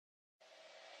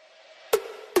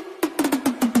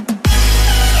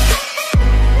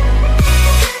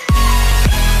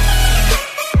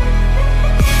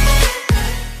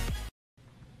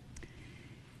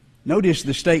Notice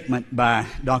the statement by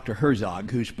Dr.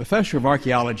 Herzog, who's professor of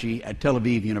archaeology at Tel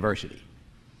Aviv University.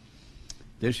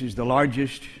 This is the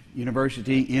largest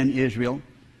university in Israel,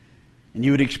 and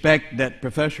you would expect that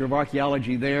professor of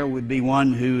archaeology there would be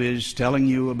one who is telling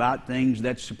you about things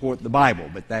that support the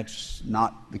Bible, but that's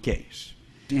not the case.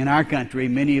 In our country,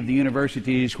 many of the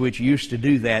universities which used to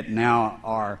do that now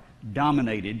are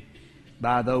dominated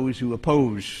by those who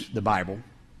oppose the Bible.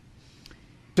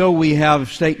 So we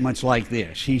have statements like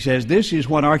this. He says, "This is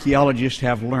what archaeologists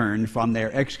have learned from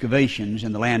their excavations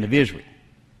in the land of Israel.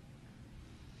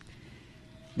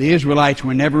 The Israelites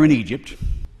were never in Egypt,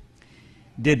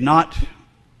 did not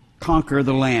conquer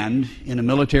the land in a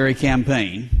military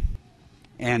campaign,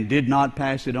 and did not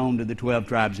pass it on to the 12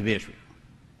 tribes of Israel."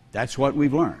 That's what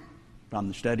we've learned from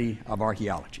the study of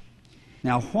archaeology.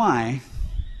 Now, why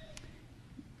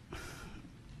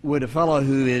would a fellow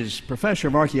who is professor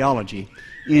of archaeology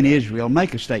in Israel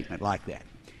make a statement like that?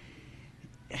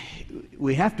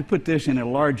 We have to put this in a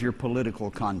larger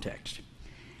political context.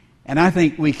 And I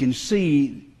think we can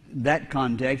see that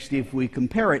context if we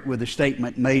compare it with a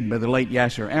statement made by the late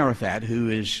Yasser Arafat, who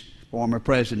is former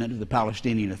president of the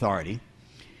Palestinian Authority.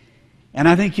 And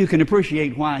I think you can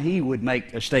appreciate why he would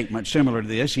make a statement similar to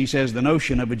this. He says the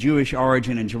notion of a Jewish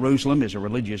origin in Jerusalem is a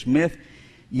religious myth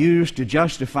used to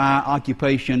justify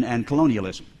occupation and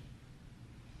colonialism.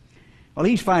 Well,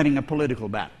 he's fighting a political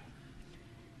battle.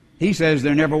 He says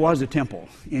there never was a temple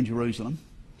in Jerusalem,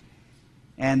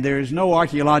 and there's no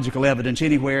archaeological evidence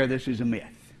anywhere this is a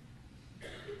myth.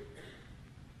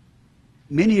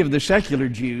 Many of the secular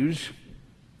Jews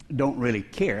don't really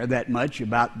care that much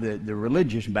about the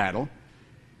religious battle,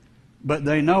 but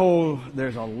they know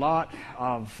there's a lot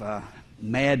of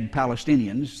mad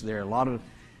Palestinians.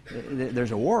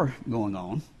 There's a war going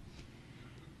on,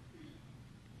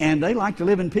 and they like to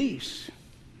live in peace.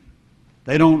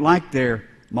 They don't like their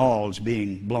malls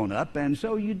being blown up, and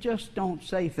so you just don't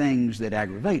say things that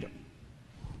aggravate them.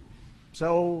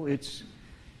 So it's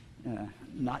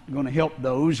not going to help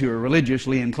those who are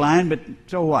religiously inclined, but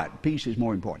so what? Peace is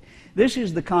more important. This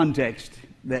is the context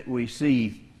that we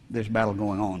see this battle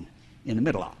going on in the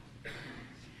middle of.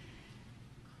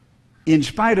 In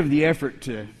spite of the effort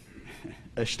to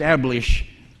establish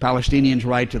Palestinians'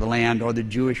 right to the land or the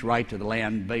Jewish right to the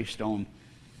land based on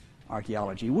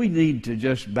archaeology, we need to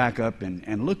just back up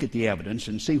and look at the evidence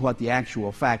and see what the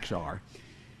actual facts are.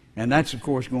 And that's, of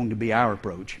course, going to be our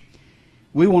approach.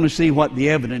 We want to see what the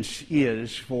evidence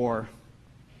is for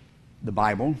the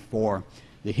Bible, for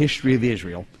the history of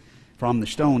Israel, from the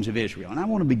stones of Israel. And I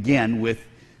want to begin with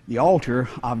the altar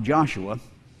of Joshua,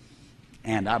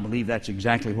 and I believe that's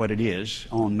exactly what it is,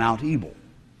 on Mount Ebal.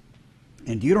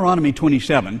 In Deuteronomy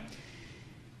 27,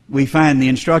 we find the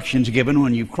instructions given: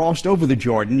 when you've crossed over the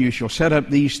Jordan, you shall set up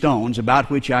these stones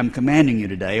about which I'm commanding you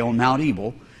today on Mount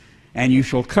Ebal, and you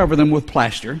shall cover them with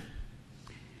plaster.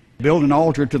 Build an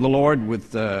altar to the Lord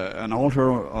with an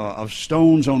altar of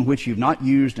stones on which you've not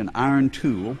used an iron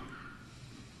tool.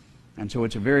 And so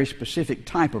it's a very specific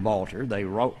type of altar. They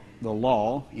wrote the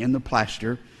law in the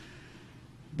plaster.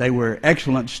 They were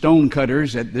excellent stone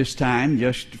cutters at this time,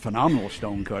 just phenomenal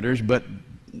stone cutters, but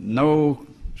no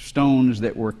stones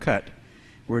that were cut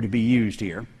were to be used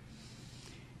here.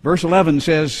 Verse 11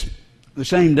 says, the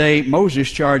same day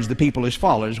Moses charged the people as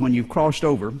follows: when you've crossed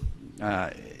over,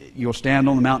 you'll stand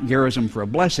on the Mount Gerizim for a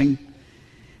blessing.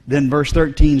 Then verse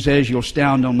 13 says you'll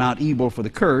stand on Mount Ebal for the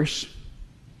curse.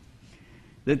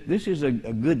 This is a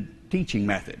good teaching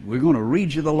method. We're going to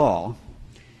read you the law.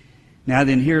 Now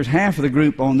then, here's half of the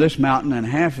group on this mountain and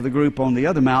half of the group on the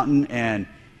other mountain, and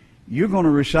you're going to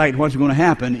recite what's going to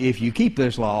happen if you keep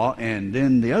this law, and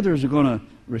then the others are going to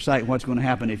recite what's going to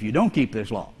happen if you don't keep this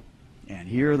law. And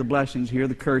here are the blessings, here are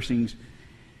the cursings.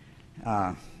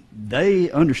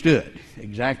 They understood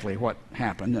exactly what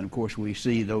happened, and of course we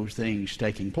see those things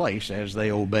taking place as they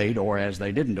obeyed or as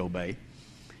they didn't obey.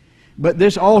 But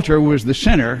this altar was the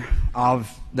center of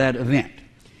that event.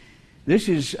 This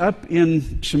is up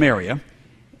in Samaria,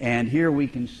 and here we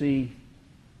can see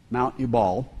Mount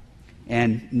Ebal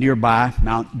and nearby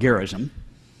Mount Gerizim.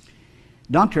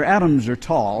 Dr. Adam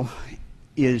Zertal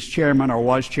is chairman, or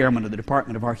was chairman, of the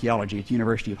Department of Archaeology at the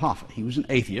University of Haifa. He was an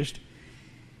atheist.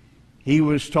 He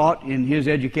was taught in his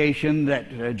education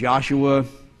that Joshua,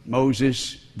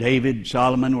 Moses, David,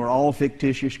 Solomon were all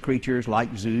fictitious creatures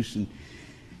like Zeus, and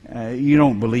you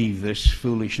don't believe this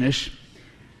foolishness.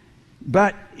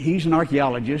 But he's an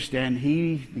archaeologist, and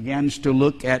he begins to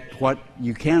look at what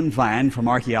you can find from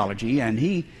archaeology, and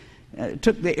he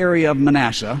took the area of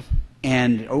Manasseh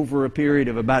and over a period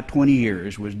of about 20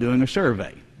 years was doing a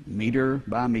survey, meter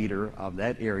by meter, of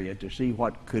that area to see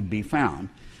what could be found.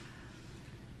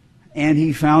 and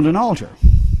he found an altar.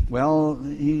 Well,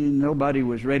 nobody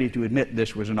was ready to admit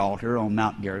this was an altar on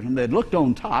Mount Gerizim. They'd looked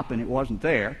on top, and it wasn't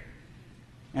there.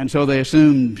 And so they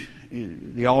assumed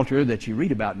the altar that you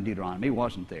read about in Deuteronomy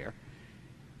wasn't there.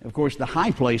 Of course, the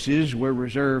high places were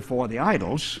reserved for the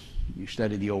idols. You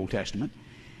study the Old Testament.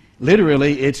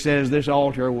 Literally, it says this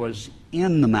altar was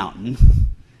in the mountain.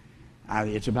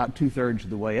 It's about 2/3 of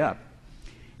the way up.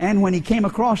 And when he came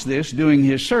across this doing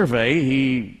his survey,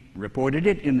 he reported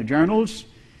it in the journals.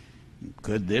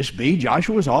 Could this be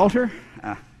Joshua's altar?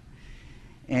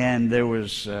 And there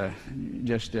was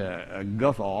just a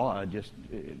guffaw, just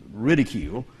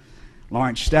ridicule.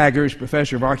 Lawrence Staggers,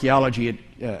 professor of archaeology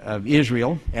of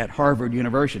Israel at Harvard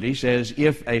University, says,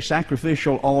 if a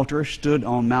sacrificial altar stood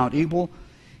on Mount Ebal,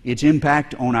 its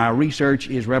impact on our research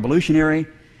is revolutionary.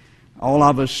 All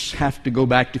of us have to go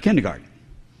back to kindergarten.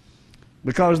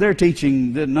 Because they're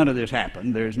teaching that none of this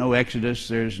happened. There's no Exodus,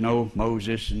 there's no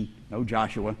Moses, and no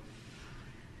Joshua.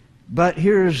 But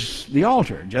here's the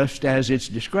altar, just as it's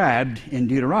described in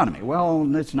Deuteronomy.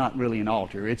 Well, it's not really an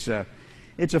altar. It's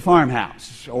a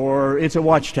farmhouse, or it's a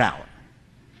watchtower.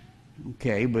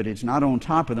 Okay, but it's not on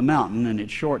top of the mountain, and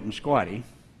it's short and squatty.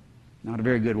 Not a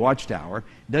very good watchtower.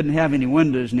 Doesn't have any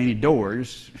windows and any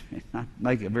doors. Not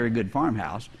make a very good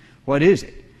farmhouse. What is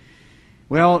it?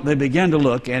 Well, they began to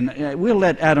look, and we'll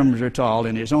let Adam Zertal,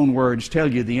 in his own words,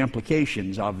 tell you the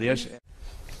implications of this.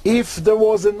 If there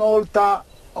was an altar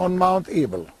on Mount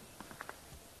Ebal,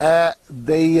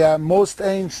 the most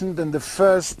ancient and the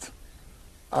first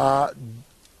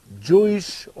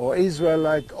Jewish or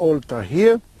Israelite altar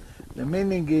here, the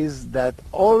meaning is that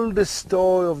all the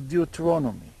story of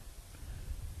Deuteronomy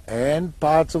and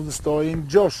parts of the story in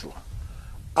Joshua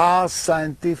are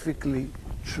scientifically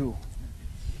true.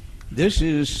 This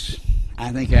is,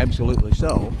 I think, absolutely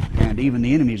so, and even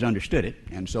the enemies understood it,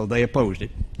 and so they opposed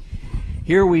it.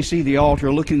 Here we see the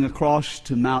altar looking across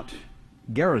to Mount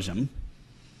Gerizim,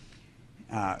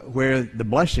 where the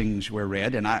blessings were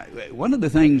read. And one of the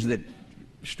things that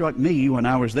struck me when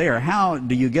I was there, how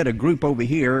do you get a group over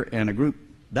here and a group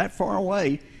that far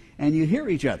away, and you hear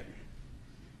each other?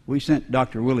 We sent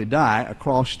Dr. Willie Dye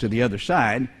across to the other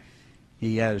side.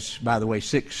 He has, by the way,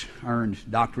 6 earned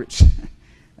doctorates,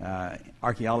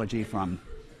 archaeology from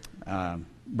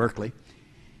Berkeley.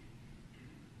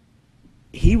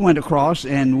 He went across,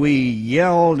 and we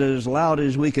yelled as loud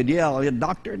as we could yell,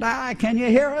 Dr. Dye, can you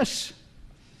hear us?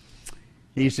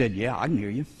 He said, yeah, I can hear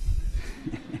you.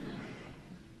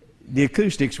 The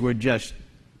acoustics were just,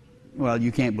 well,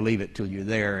 you can't believe it till you're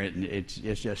there. It's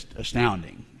just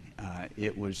astounding.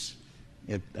 It was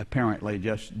apparently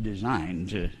just designed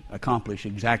to accomplish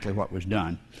exactly what was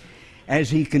done. As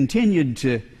he continued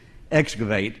to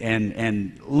excavate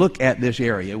and look at this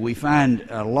area, we find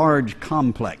a large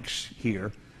complex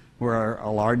here where a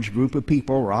large group of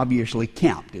people were obviously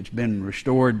camped. It's been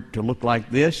restored to look like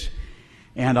this,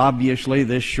 and obviously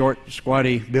this short,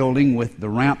 squatty building with the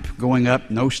ramp going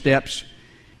up, no steps,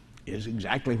 is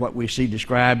exactly what we see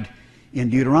described in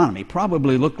Deuteronomy.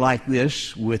 Probably looked like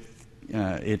this with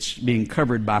it's being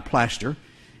covered by plaster.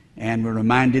 And we're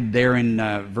reminded there in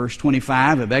verse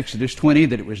 25 of Exodus 20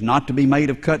 that it was not to be made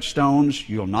of cut stones.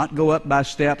 You'll not go up by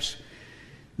steps.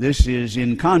 This is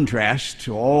in contrast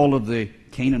to all of the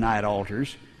Canaanite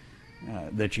altars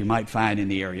that you might find in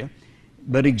the area.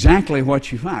 But exactly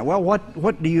what you find. Well,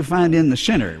 what do you find in the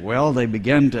center? Well, they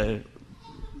began to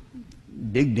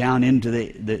dig down into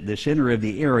the center of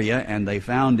the area, and they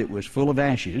found it was full of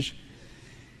ashes.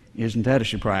 Isn't that a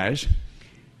surprise?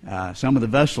 Some of the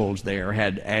vessels there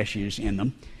had ashes in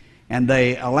them, and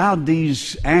they allowed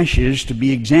these ashes to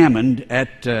be examined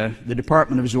at the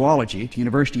Department of Zoology at the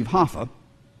University of Haifa.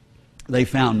 They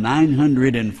found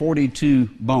 942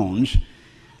 bones,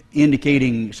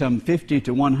 indicating some 50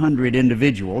 to 100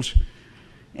 individuals.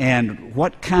 And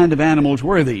what kind of animals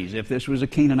were these? If this was a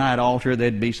Canaanite altar,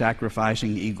 they'd be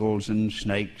sacrificing eagles and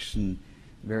snakes and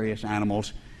various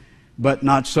animals. But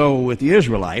not so with the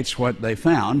Israelites. What they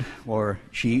found were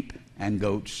sheep and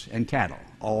goats and cattle,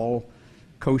 all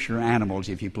kosher animals,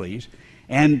 if you please.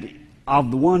 And of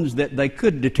the ones that they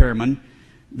could determine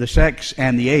the sex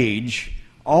and the age,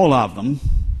 all of them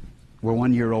were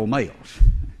 1-year-old males.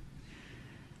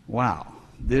 Wow,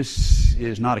 this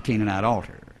is not a Canaanite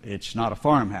altar. It's not a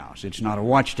farmhouse. It's not a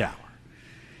watchtower.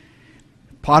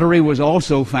 Pottery was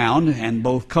also found, and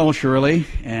both culturally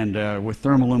and with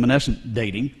thermoluminescent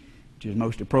dating, which is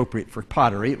most appropriate for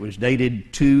pottery. It was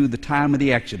dated to the time of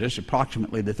the Exodus,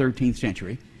 approximately the 13th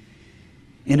century.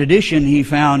 In addition, he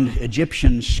found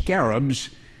Egyptian scarabs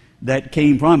that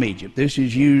came from Egypt. This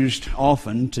is used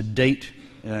often to date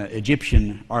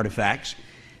Egyptian artifacts.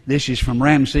 This is from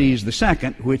Ramses II,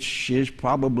 which is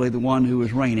probably the one who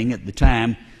was reigning at the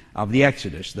time of the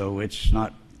Exodus, though it's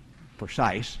not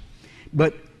precise.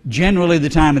 But generally the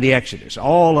time of the Exodus.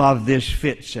 All of this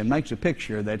fits and makes a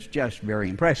picture that's just very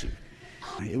impressive.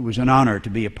 It was an honor to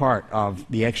be a part of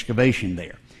the excavation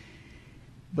there.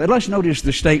 But let's notice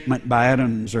the statement by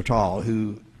Adam Zertal,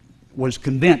 who was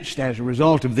convinced as a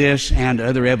result of this and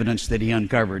other evidence that he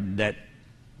uncovered that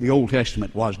the Old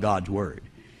Testament was God's Word.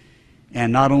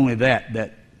 And not only that,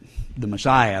 that the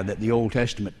Messiah that the Old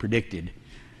Testament predicted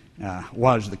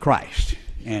was the Christ.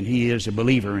 And he is a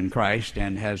believer in Christ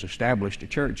and has established a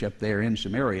church up there in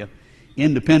Samaria,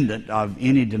 independent of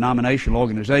any denominational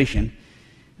organization.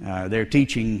 They're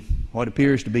teaching what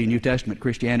appears to be New Testament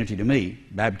Christianity to me,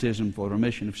 baptism for the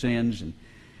remission of sins, and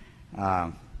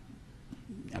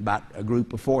about a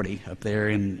group of 40 up there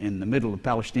in the middle of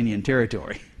Palestinian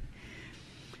territory.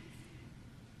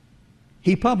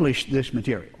 He published this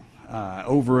material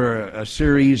over a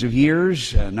series of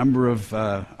years, a number of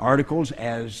articles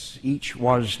as each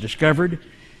was discovered,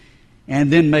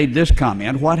 and then made this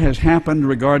comment: what has happened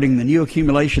regarding the new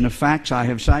accumulation of facts I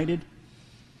have cited?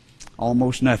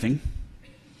 Almost nothing.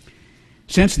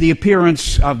 Since the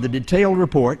appearance of the detailed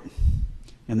report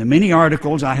and the many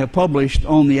articles I have published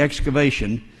on the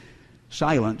excavation,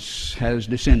 silence has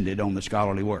descended on the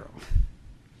scholarly world.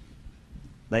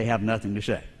 They have nothing to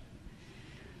say.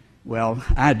 Well,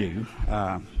 I do.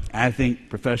 I think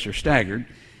Professor Staggart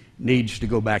needs to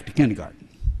go back to kindergarten.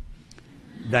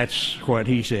 That's what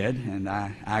he said, and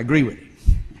I agree with him.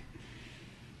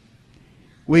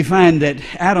 We find that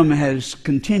Adam has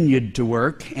continued to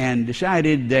work and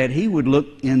decided that he would look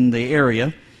in the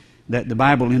area that the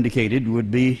Bible indicated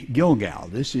would be Gilgal.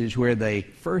 This is where they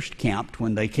first camped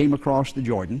when they came across the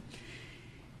Jordan.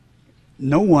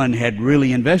 No one had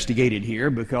really investigated here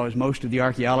because most of the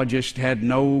archaeologists had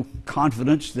no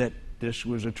confidence that this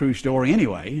was a true story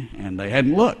anyway, and they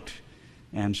hadn't looked.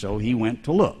 And so he went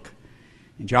to look.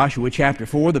 In Joshua chapter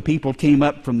 4, the people came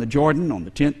up from the Jordan on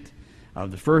the 10th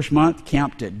of the first month,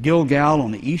 camped at Gilgal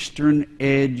on the eastern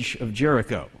edge of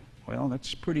Jericho. Well,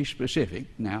 that's pretty specific.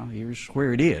 Now, here's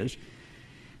where it is.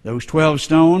 Those 12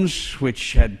 stones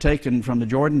which had taken from the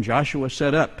Jordan, Joshua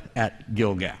set up at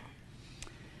Gilgal.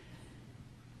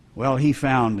 Well, he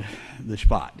found the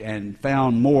spot and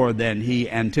found more than he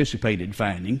anticipated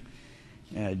finding.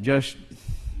 Just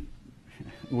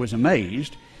was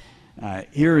amazed.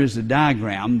 Here is the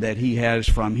diagram that he has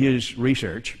from his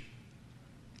research.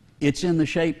 It's in the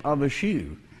shape of a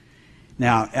shoe.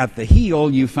 Now, at the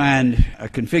heel, you find a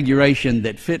configuration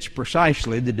that fits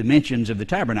precisely the dimensions of the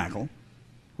tabernacle,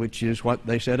 which is what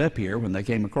they set up here when they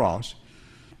came across.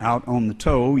 Out on the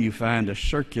toe, you find a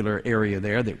circular area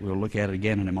there that we'll look at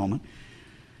again in a moment.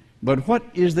 But what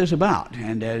is this about?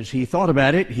 And as he thought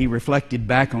about it, he reflected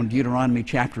back on Deuteronomy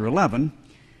chapter 11,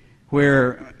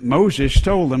 where Moses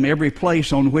told them, every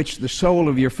place on which the sole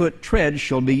of your foot treads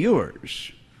shall be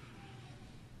yours.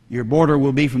 Your border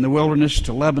will be from the wilderness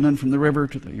to Lebanon, from the river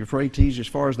to the Euphrates as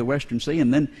far as the western sea.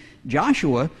 And then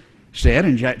Joshua said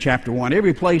in chapter 1,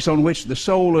 every place on which the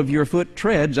sole of your foot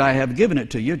treads, I have given it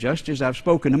to you, just as I've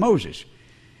spoken to Moses.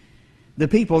 The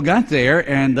people got there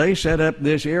and they set up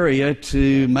this area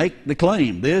to make the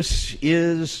claim, this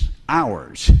is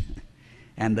ours.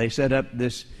 And they set up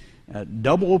this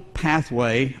double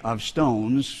pathway of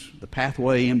stones, the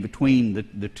pathway in between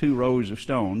the two rows of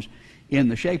stones, in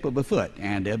the shape of a foot.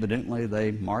 And evidently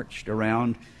they marched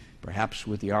around, perhaps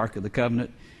with the Ark of the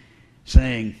Covenant,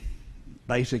 saying,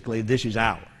 basically, this is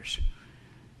ours.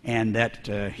 And that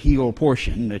heel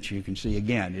portion that you can see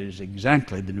again is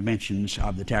exactly the dimensions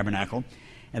of the tabernacle.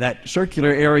 And that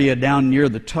circular area down near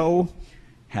the toe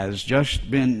has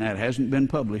just been, that hasn't been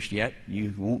published yet.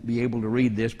 You won't be able to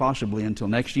read this possibly until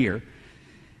next year.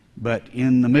 But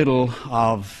in the middle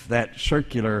of that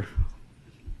circular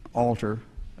altar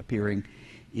appearing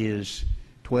is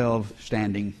 12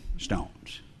 standing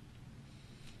stones.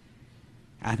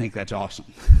 I think that's awesome.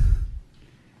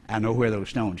 I know where those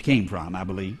stones came from, I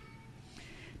believe.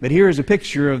 But here is a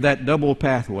picture of that double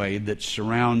pathway that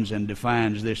surrounds and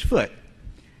defines this foot,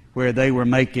 where they were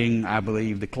making, I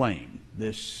believe, the claim,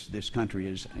 this country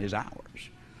is ours.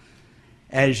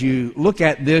 As you look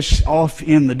at this off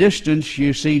in the distance,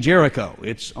 you see Jericho.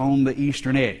 It's on the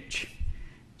eastern edge,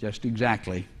 just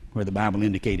exactly where the Bible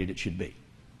indicated it should be.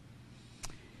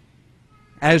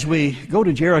 As we go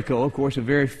to Jericho, of course, a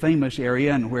very famous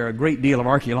area and where a great deal of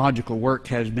archaeological work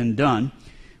has been done,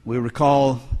 we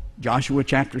recall Joshua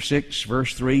chapter 6,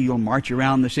 verse 3, you'll march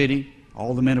around the city,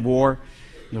 all the men of war.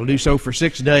 You'll do so for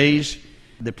 6 days.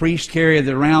 The priests carry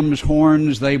the ram's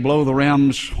horns. They blow the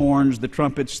ram's horns, the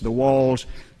trumpets, the walls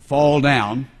fall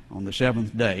down on the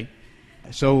seventh day,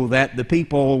 so that the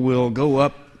people will go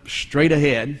up straight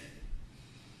ahead.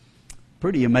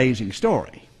 Pretty amazing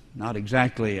story. Not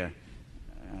exactly a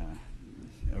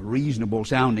reasonable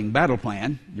sounding battle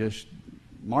plan. Just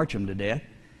march them to death,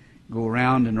 go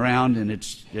around and around, and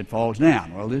it falls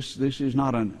down. Well, this is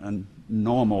not a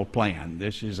normal plan.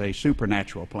 This is a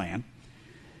supernatural plan.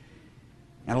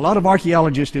 And a lot of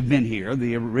archaeologists have been here.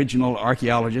 The original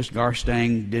archaeologist,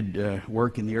 Garstang, did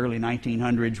work in the early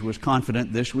 1900s, was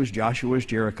confident this was Joshua's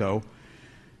Jericho.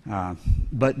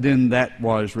 But then that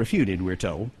was refuted, we're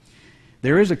told.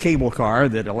 There is a cable car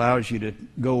that allows you to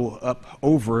go up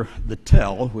over the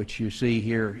tell, which you see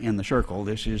here in the circle.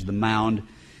 This is the mound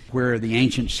where the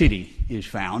ancient city is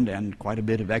found, and quite a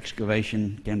bit of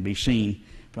excavation can be seen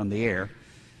from the air.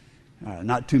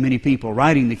 Not too many people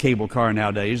riding the cable car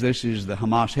nowadays. This is the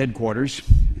Hamas headquarters.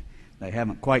 They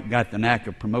haven't quite got the knack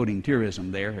of promoting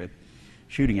tourism there,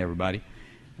 shooting everybody.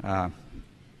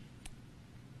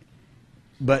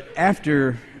 But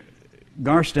after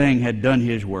Garstang had done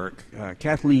his work,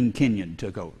 Kathleen Kenyon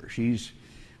took over. She's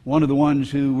one of the ones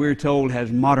who we're told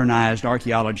has modernized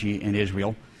archaeology in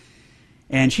Israel.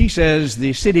 And she says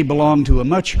the city belonged to a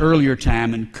much earlier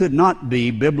time and could not be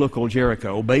biblical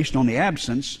Jericho based on the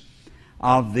absence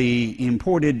of the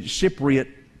imported Cypriot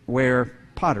ware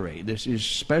pottery. This is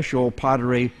special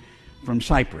pottery from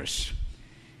Cyprus.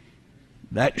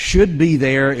 That should be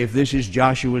there if this is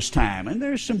Joshua's time. And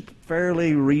there's some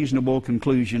fairly reasonable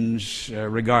conclusions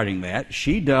regarding that.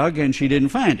 She dug and she didn't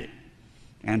find it.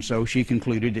 And so she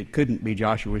concluded it couldn't be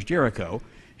Joshua's Jericho.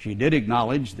 She did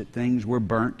acknowledge that things were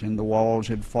burnt and the walls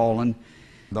had fallen.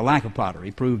 The lack of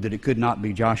pottery proved that it could not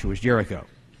be Joshua's Jericho.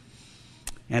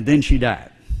 And then she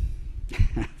died,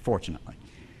 fortunately.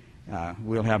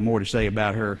 We'll have more to say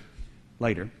about her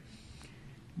later.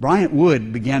 Bryant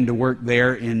Wood began to work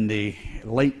there in the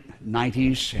late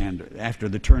 90s and after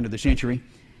the turn of the century,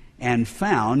 and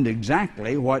found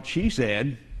exactly what she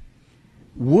said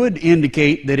would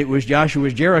indicate that it was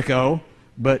Joshua's Jericho,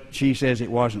 but she says it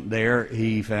wasn't there.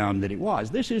 He found that it was.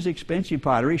 This is expensive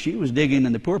pottery. She was digging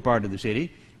in the poor part of the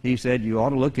city. He said you ought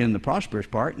to look in the prosperous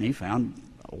part, and he found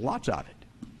lots of it.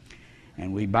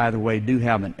 And we, by the way, do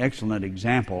have an excellent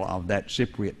example of that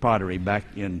Cypriot pottery back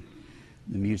in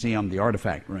the museum, the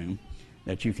artifact room,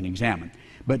 that you can examine.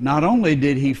 But not only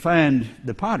did he find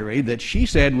the pottery that she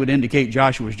said would indicate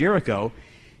Joshua's Jericho,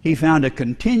 he found a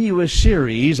continuous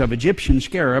series of Egyptian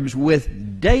scarabs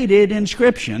with dated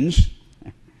inscriptions.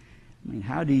 I mean,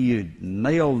 how do you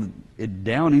nail it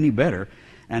down any better?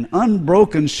 An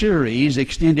unbroken series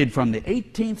extended from the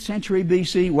 18th century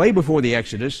BC, way before the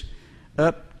Exodus,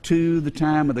 up to the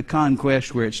time of the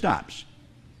conquest where it stops.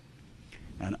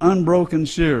 An unbroken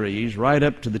series right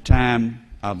up to the time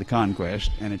of the conquest,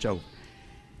 and it's over.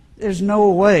 There's no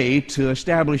way to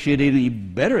establish it any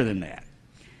better than that.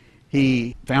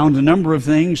 He found a number of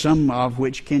things, some of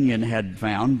which Kenyon had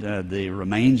found, the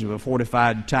remains of a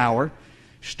fortified tower,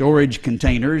 storage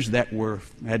containers that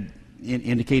had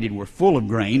indicated were full of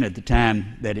grain at the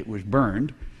time that it was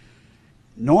burned.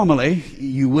 Normally,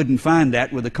 you wouldn't find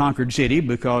that with a conquered city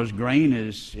because grain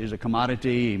is a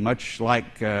commodity much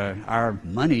like our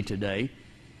money today.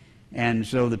 And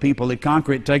so the people that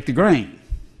conquer it take the grain.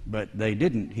 But they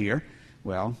didn't here.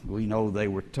 Well, we know they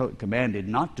were commanded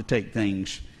not to take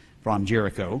things from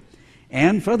Jericho.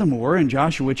 And furthermore, in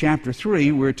Joshua chapter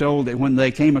 3, we're told that when they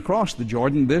came across the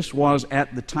Jordan, this was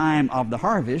at the time of the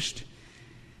harvest.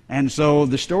 And so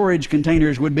the storage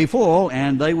containers would be full,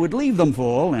 and they would leave them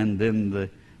full, and then the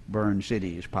burned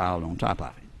city is piled on top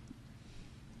of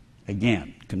it.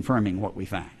 Again, confirming what we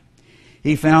find.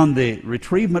 He found the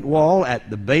retrievement wall at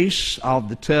the base of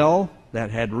the tell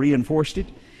that had reinforced it.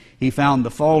 He found the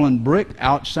fallen brick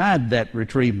outside that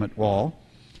retrievement wall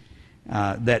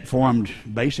that formed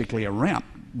basically a ramp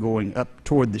going up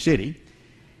toward the city.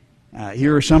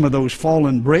 Here are some of those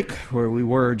fallen brick where we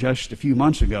were just a few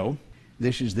months ago.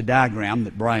 This is the diagram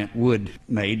that Bryant Wood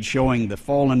made showing the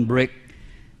fallen brick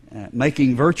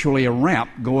making virtually a ramp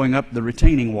going up the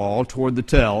retaining wall toward the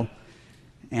tell,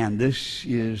 and this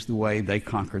is the way they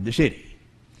conquered the city.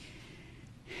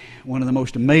 One of the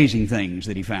most amazing things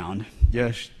that he found,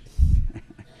 just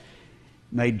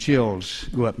made chills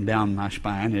go up and down my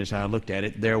spine as I looked at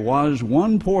it. There was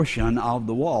one portion of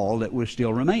the wall that was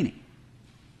still remaining.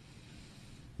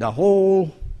 The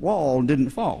whole wall didn't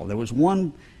fall. There was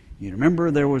one. You remember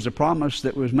there was a promise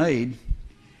that was made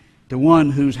to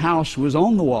one whose house was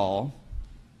on the wall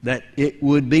that it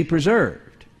would be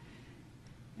preserved.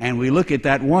 And we look at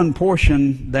that one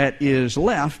portion that is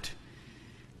left,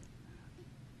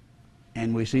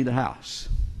 and we see the house.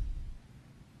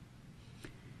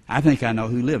 I think I know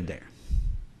who lived there.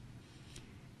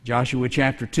 Joshua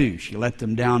chapter 2, she let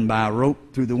them down by a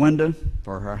rope through the window,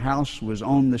 for her house was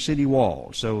on the city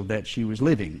wall, so that she was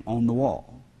living on the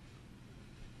wall.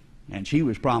 And she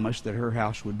was promised that her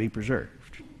house would be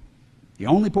preserved. The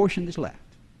only portion that's left.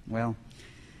 Well,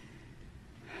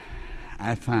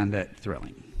 I find that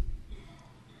thrilling.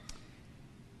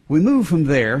 We move from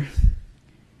there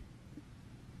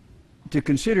to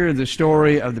consider the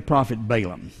story of the prophet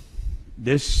Balaam.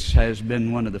 This has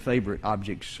been one of the favorite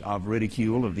objects of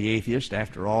ridicule of the atheist.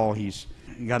 After all, he's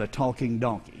got a talking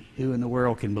donkey. Who in the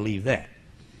world can believe that?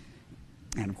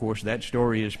 And of course, that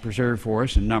story is preserved for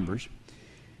us in Numbers.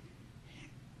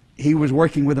 He was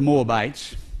working with the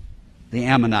Moabites, the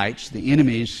Ammonites, the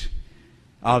enemies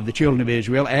of the children of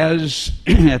Israel, as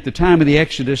at the time of the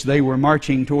Exodus they were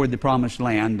marching toward the Promised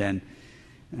Land and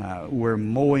were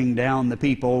mowing down the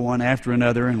people one after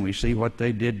another, and we see what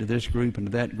they did to this group and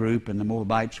to that group, and the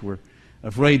Moabites were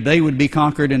afraid they would be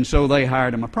conquered, and so they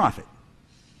hired him a prophet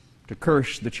to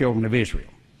curse the children of Israel,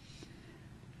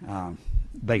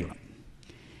 Balaam.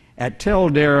 At Tel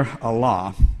Der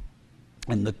Allah,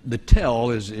 and the Tel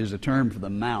is a term for the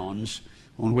mounds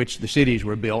on which the cities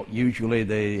were built. Usually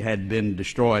they had been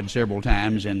destroyed several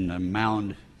times, and the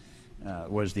mound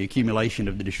was the accumulation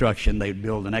of the destruction. They'd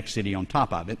build the next city on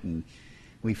top of it, and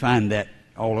we find that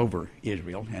all over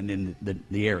Israel and in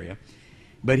the area.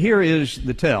 But here is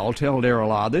the Tel Der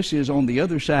Allah. This is on the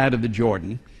other side of the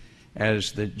Jordan,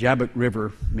 as the Jabbok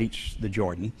River meets the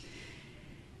Jordan.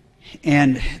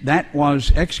 And that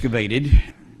was excavated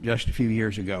just a few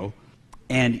years ago.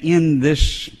 And in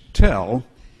this Tel,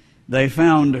 they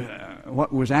found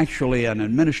what was actually an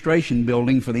administration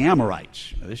building for the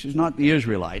Amorites. This is not the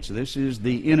Israelites. This is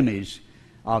the enemies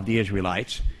of the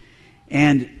Israelites.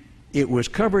 And it was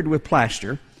covered with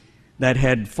plaster that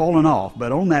had fallen off.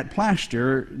 But on that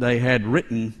plaster, they had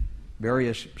written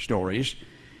various stories.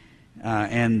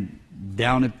 And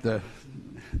down at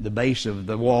the base of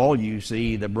the wall, you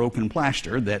see the broken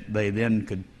plaster that they then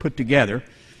could put together,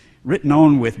 written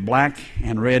on with black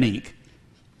and red ink.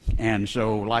 And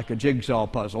so, like a jigsaw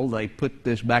puzzle, they put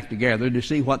this back together to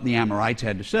see what the Amorites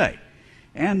had to say.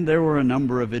 And there were a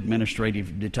number of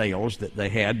administrative details that they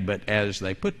had, but as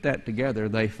they put that together,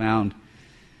 they found,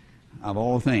 of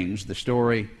all things, the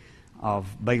story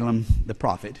of Balaam the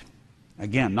prophet.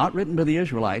 Again, not written by the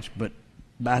Israelites, but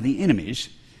by the enemies.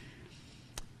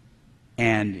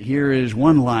 And here is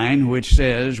one line which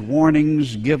says,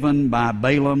 "Warnings given by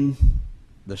Balaam,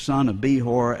 the son of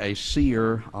Behor, a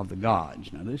seer of the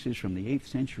gods." Now, this is from the 8th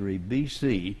century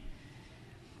B.C.,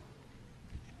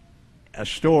 a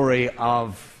story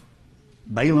of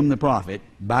Balaam the prophet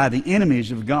by the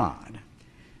enemies of God.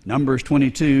 Numbers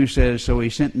 22 says, "So he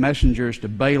sent messengers to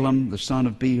Balaam, the son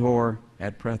of Behor,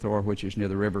 at Pethor," which is near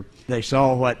the river. They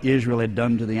saw what Israel had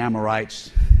done to the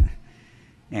Amorites,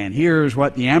 and here's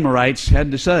what the Amorites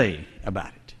had to say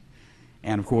about it.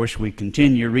 And of course, we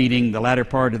continue reading the latter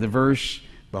part of the verse.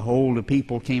 "Behold, a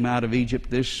people came out of Egypt."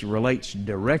 This relates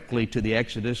directly to the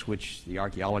Exodus, which the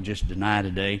archaeologists deny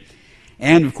today.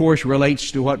 And, of course,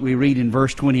 relates to what we read in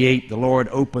verse 28, "The Lord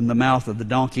opened the mouth of the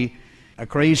donkey." A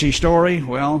crazy story?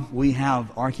 Well, we have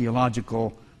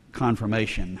archaeological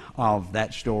confirmation of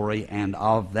that story and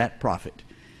of that prophet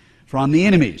from the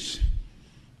enemies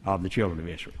of the children of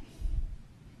Israel.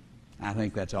 I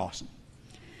think that's awesome.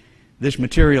 This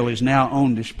material is now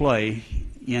on display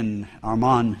in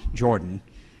Amman, Jordan.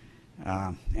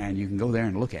 And you can go there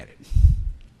and look at it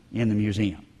in the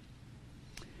museum.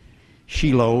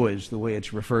 Shiloh is the way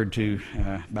it's referred to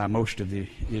by most of the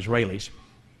Israelis.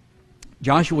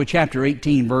 Joshua chapter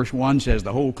 18 verse 1 says,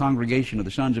 "The whole congregation of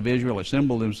the sons of Israel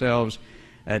assembled themselves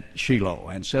at Shiloh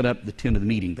and set up the tent of the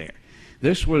meeting there."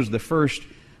 This was the first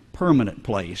permanent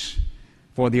place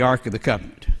for the Ark of the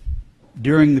Covenant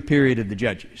during the period of the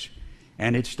Judges.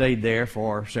 And it stayed there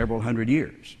for several hundred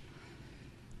years.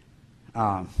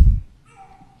 As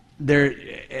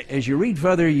you read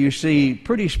further, you see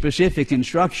pretty specific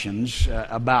instructions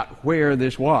about where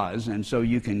this was, and so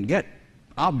you can get,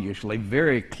 obviously,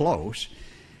 very close.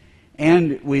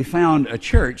 And we found a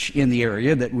church in the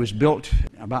area that was built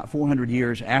about 400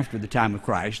 years after the time of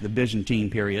Christ, the Byzantine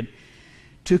period,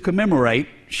 to commemorate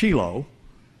Shiloh,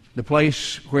 the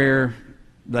place where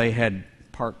they had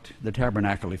parked the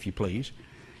tabernacle, if you please.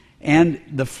 And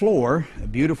the floor, a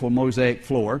beautiful mosaic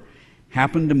floor,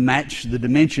 happened to match the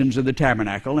dimensions of the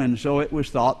tabernacle, and so it was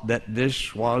thought that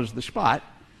this was the spot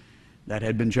that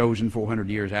had been chosen 400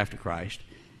 years after Christ,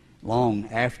 long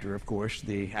after, of course,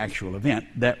 the actual event,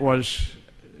 that was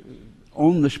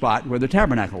on the spot where the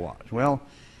tabernacle was. Well,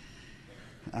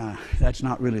 that's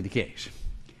not really the case.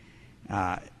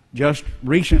 Just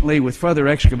recently, with further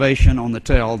excavation on the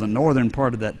tell, the northern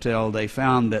part of that tell, they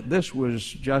found that this was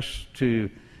just to,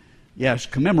 yes,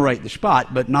 commemorate the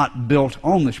spot, but not built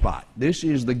on the spot. This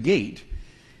is the gate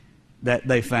that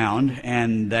they found,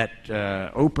 and that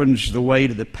opens the way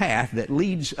to the path that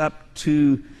leads up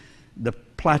to the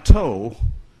plateau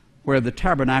where the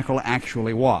tabernacle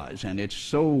actually was. And it's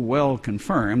so well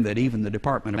confirmed that even the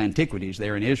Department of Antiquities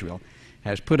there in Israel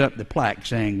has put up the plaque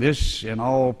saying this, in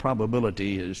all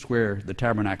probability, is where the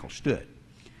tabernacle stood.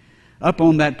 Up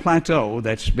on that plateau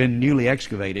that's been newly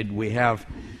excavated, we have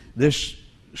this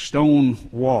stone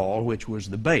wall, which was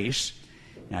the base.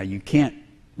 Now, you can't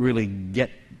really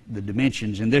get the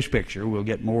dimensions in this picture. We'll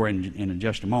get more in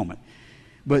just a moment.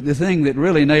 But the thing that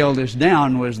really nailed this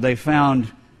down was they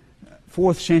found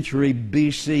 4th century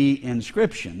BC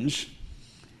inscriptions.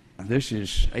 This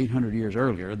is 800 years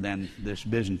earlier than this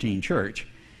Byzantine church,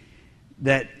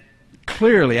 that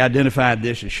clearly identified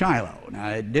this as Shiloh. Now,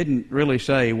 it didn't really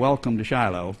say welcome to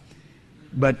Shiloh,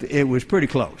 but it was pretty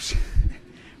close.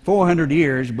 400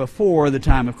 years before the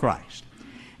time of Christ.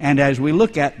 And as we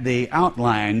look at the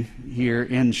outline here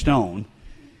in stone,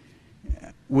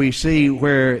 we see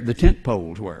where the tent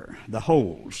poles were, the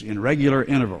holes in regular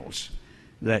intervals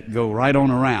that go right on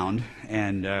around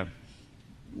and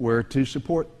were to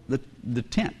support the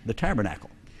tent, the tabernacle.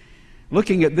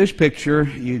 Looking at this picture,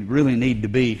 you really need to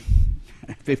be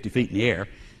 50 feet in the air,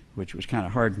 which was kind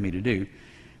of hard for me to do.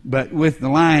 But with the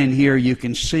line here, you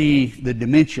can see the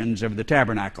dimensions of the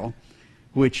tabernacle,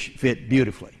 which fit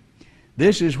beautifully.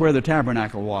 This is where the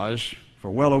tabernacle was for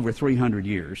well over 300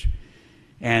 years,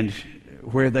 and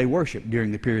where they worshiped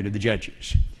during the period of the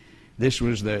Judges. This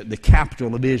was the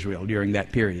capital of Israel during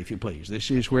that period, if you please. This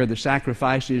is where the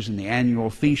sacrifices and the annual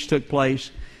feast took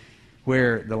place,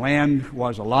 where the land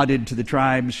was allotted to the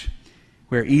tribes,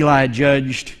 where Eli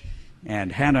judged,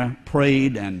 and Hannah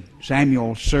prayed, and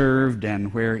Samuel served,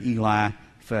 and where Eli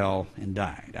fell and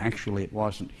died. Actually, it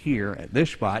wasn't here at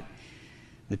this spot.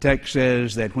 The text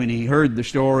says that when he heard the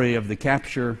story of the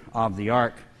capture of the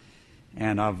ark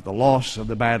and of the loss of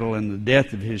the battle and the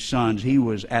death of his sons, he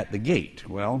was at the gate.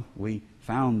 Well, we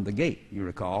found the gate, you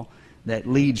recall, that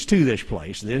leads to this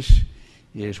place. This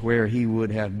is where he would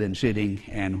have been sitting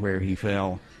and where he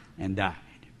fell and died.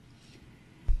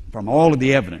 From all of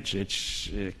the evidence, it's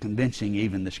convincing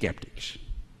even the skeptics.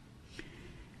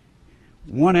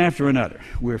 One after another,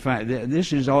 we're finding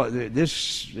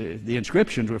the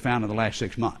inscriptions were found in the last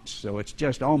 6 months, so it's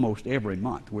just almost every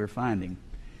month we're finding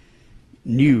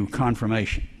new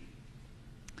confirmation.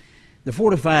 The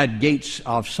fortified gates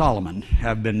of Solomon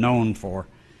have been known for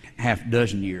half a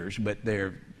dozen years, but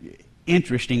they're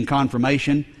interesting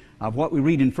confirmation of what we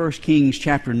read in 1 Kings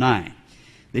chapter 9.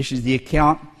 This is the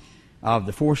account of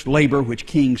the forced labor which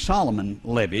King Solomon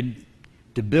levied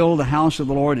to build the house of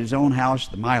the Lord, his own house,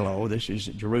 the Milo. This is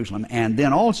at Jerusalem. And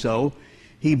then also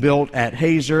he built at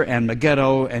Hazor and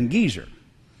Megiddo and Gezer.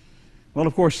 Well,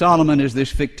 of course, Solomon is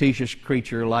this fictitious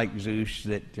creature like Zeus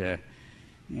that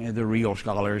the real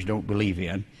scholars don't believe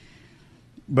in.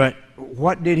 But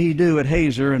what did he do at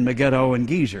Hazor and Megiddo and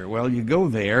Gezer? Well, you go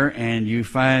there and you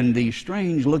find these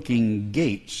strange-looking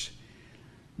gates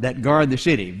that guard the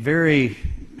city. Very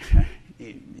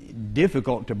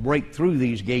difficult to break through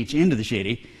these gates into the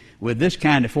city with this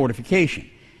kind of fortification.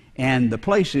 And the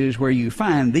places where you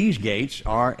find these gates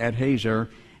are at Hazor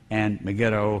and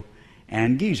Megiddo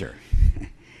and Gezer.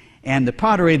 And the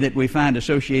pottery that we find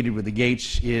associated with the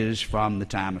gates is from the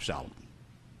time of Solomon.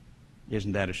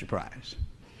 Isn't that a surprise?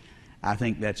 I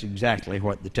think that's exactly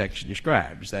what the text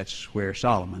describes. That's where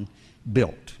Solomon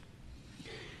built.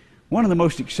 One of the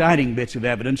most exciting bits of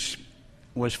evidence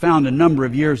was found a number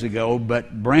of years ago,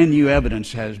 but brand new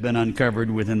evidence has been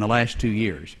uncovered within the last 2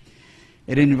 years.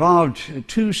 It involved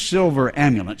 2 silver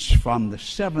amulets from the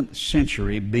 7th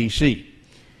century BC.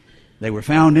 They were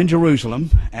found in Jerusalem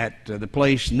at the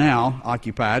place now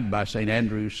occupied by St.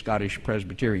 Andrew's Scottish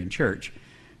Presbyterian Church,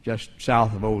 just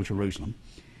south of Old Jerusalem.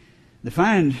 The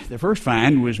first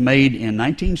find was made in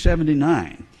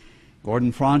 1979.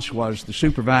 Gordon Frantz was the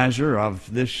supervisor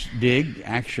of this dig,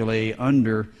 actually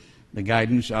under the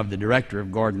guidance of the director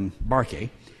of Gordon Barkey,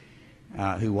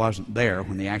 who wasn't there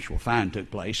when the actual find took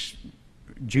place.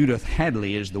 Judith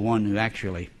Hadley is the one who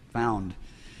actually found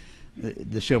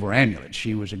the silver amulet.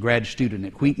 She was a grad student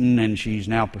at Wheaton, and she's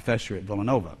now professor at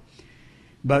Villanova.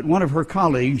 But one of her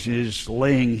colleagues is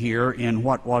laying here in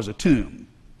what was a tomb.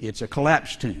 It's a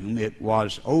collapsed tomb. It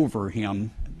was over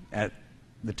him at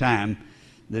the time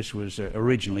this was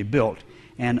originally built.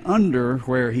 And under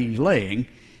where he's laying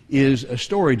is a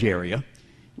storage area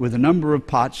with a number of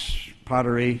pots,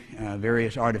 pottery,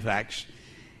 various artifacts.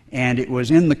 And it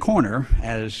was in the corner,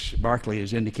 as Barclay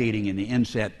is indicating in the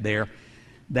inset there,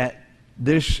 that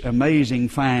this amazing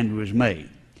find was made.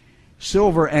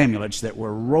 Silver amulets that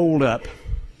were rolled up,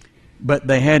 but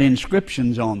they had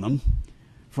inscriptions on them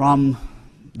from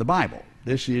the Bible.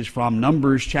 This is from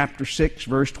Numbers chapter 6,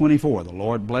 verse 24. The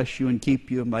Lord bless you and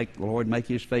keep you, and the Lord make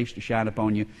his face to shine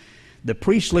upon you. The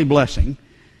priestly blessing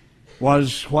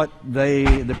was what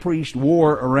the priest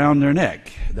wore around their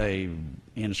neck. They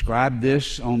inscribed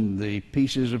this on the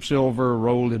pieces of silver,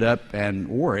 rolled it up, and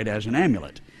wore it as an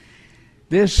amulet.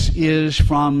 This is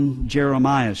from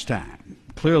Jeremiah's time,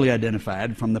 clearly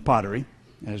identified from the pottery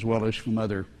as well as from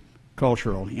other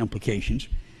cultural implications,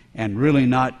 and really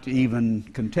not even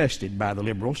contested by the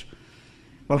liberals.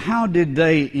 Well, how did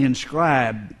they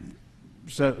inscribe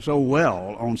so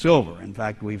well on silver? In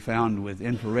fact, we found with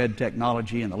infrared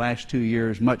technology in the last 2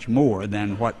 years much more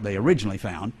than what they originally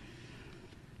found.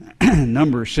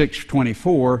 Numbers 6,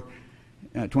 24,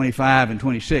 25, and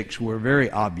 26 were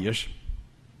very obvious.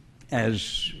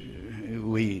 As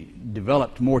we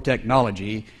developed more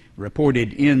technology,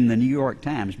 reported in the New York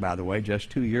Times, by the way, just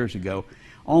 2 years ago,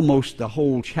 almost the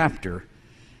whole chapter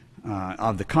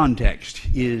of the context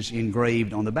is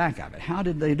engraved on the back of it. How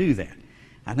did they do that?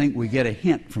 I think we get a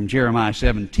hint from Jeremiah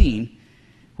 17,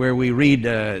 where we read,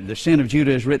 the sin of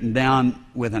Judah is written down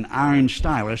with an iron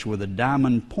stylus with a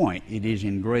diamond point. It is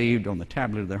engraved on the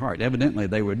tablet of their heart. Evidently,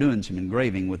 they were doing some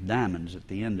engraving with diamonds at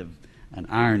the end of an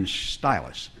iron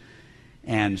stylus.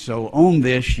 And so on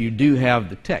this, you do have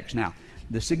the text. Now,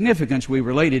 the significance we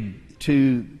related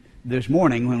to this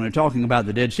morning when we were talking about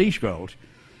the Dead Sea Scrolls,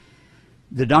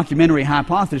 the documentary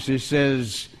hypothesis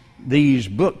says these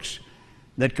books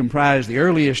that comprise the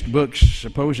earliest books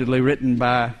supposedly written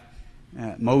by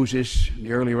Moses,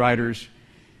 the early writers,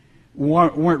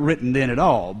 weren't written then at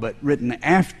all, but written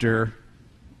after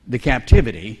the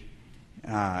captivity.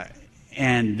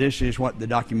 And this is what the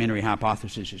documentary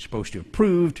hypothesis is supposed to have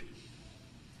proved.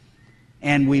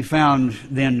 And we found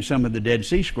then some of the Dead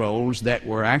Sea Scrolls that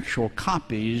were actual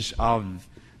copies of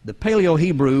the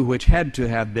Paleo-Hebrew, which had to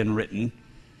have been written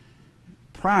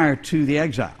prior to the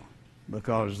exile,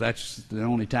 because that's the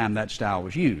only time that style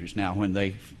was used. Now, when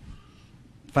they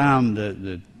found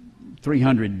the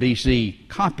 300 BC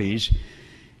copies,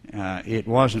 it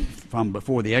wasn't from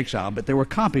before the exile, but there were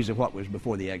copies of what was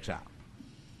before the exile.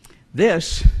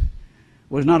 This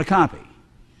was not a copy.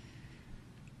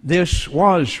 This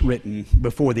was written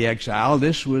before the exile.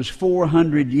 This was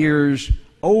 400 years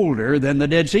older than the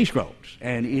Dead Sea Scrolls,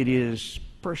 and it is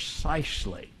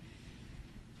precisely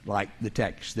like the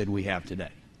text that we have today.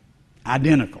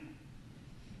 Identical.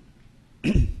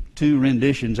 2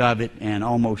 renditions of it and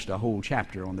almost a whole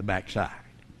chapter on the back side.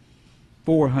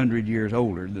 400 years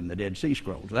older than the Dead Sea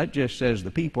Scrolls. That just says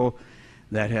the people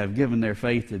that have given their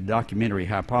faith to the documentary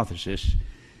hypothesis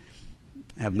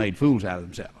have made fools out of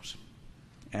themselves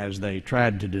as they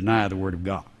tried to deny the Word of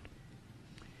God.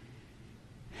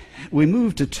 We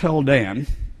move to Tel Dan.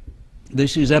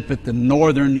 This is up at the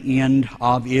northern end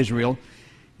of Israel.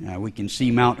 We can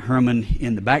see Mount Hermon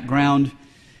in the background.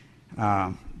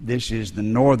 This is the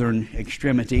northern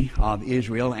extremity of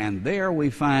Israel, and there we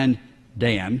find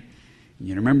Dan.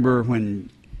 You remember when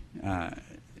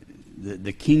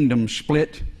the kingdom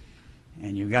split,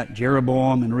 and you got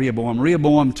Jeroboam and Rehoboam.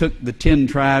 Rehoboam took the 10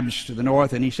 tribes to the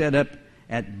north, and he set up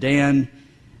at Dan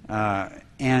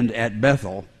and at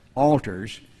Bethel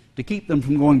altars to keep them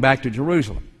from going back to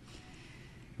Jerusalem.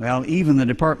 Well, even the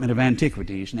Department of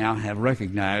Antiquities now have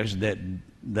recognized that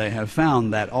they have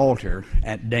found that altar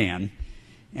at Dan,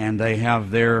 and they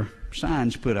have their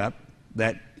signs put up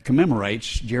that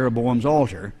commemorates Jeroboam's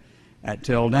altar at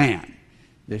Tel Dan.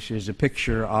 This is a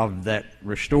picture of that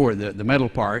restored. The metal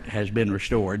part has been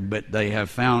restored, but they have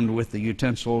found with the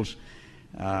utensils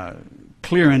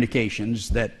clear indications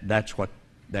that that's what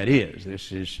that is.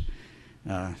 This is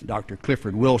Dr.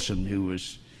 Clifford Wilson, who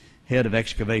was head of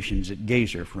excavations at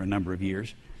Gazer for a number of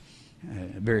years,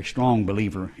 a very strong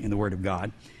believer in the Word of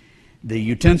God. The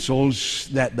utensils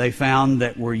that they found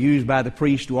that were used by the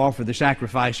priests to offer the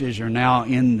sacrifices are now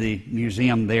in the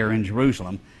museum there in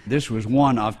Jerusalem. This was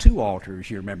one of 2 altars,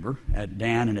 you remember, at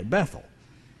Dan and at Bethel.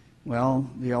 Well,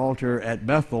 the altar at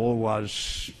Bethel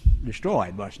was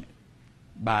destroyed, wasn't it?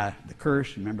 By the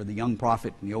curse. Remember the young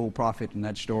prophet and the old prophet in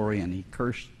that story, and he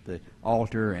cursed the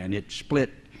altar and it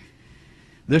split.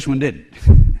 This one didn't.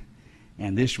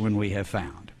 And this one we have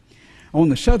found. On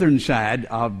the southern side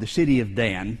of the city of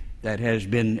Dan, that has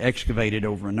been excavated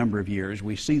over a number of years,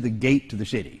 we see the gate to the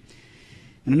city.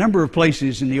 In a number of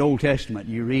places in the Old Testament,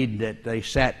 you read that they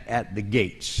sat at the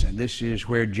gates, and this is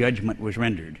where judgment was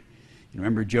rendered. You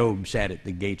remember Job sat at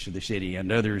the gates of the city,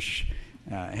 and others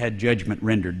had judgment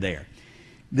rendered there.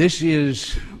 This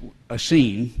is a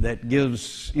scene that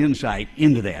gives insight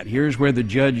into that. Here's where the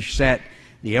judge sat,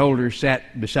 the elders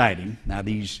sat beside him. Now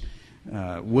these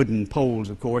wooden poles,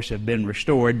 of course, have been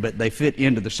restored, but they fit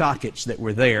into the sockets that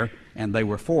were there, and they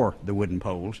were for the wooden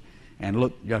poles, and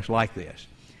look just like this.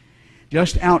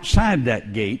 Just outside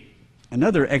that gate,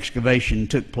 another excavation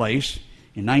took place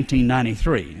in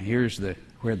 1993. Now, here's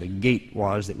where the gate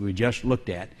was that we just looked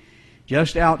at.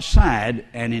 Just outside,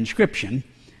 an inscription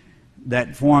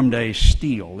that formed a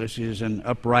stele. This is an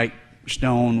upright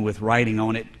stone with writing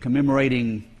on it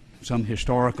commemorating some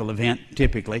historical event,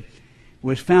 typically.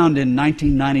 Was found in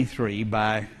 1993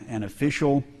 by an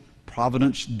official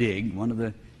Providence dig. One of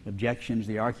the objections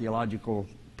the archaeological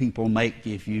people make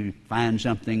if you find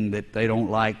something that they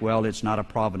don't like, well, it's not a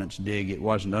Providence dig. It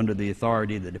wasn't under the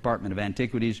authority of the Department of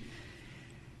Antiquities.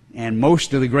 And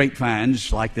most of the great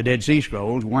finds, like the Dead Sea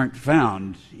Scrolls, weren't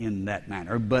found in that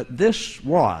manner. But this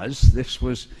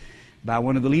was by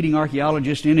one of the leading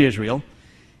archaeologists in Israel,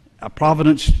 a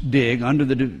Providence dig under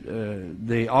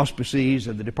the auspices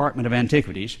of the Department of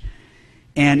Antiquities.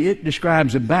 And it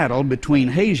describes a battle between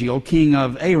Hazael, king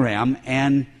of Aram,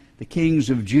 and the kings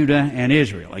of Judah and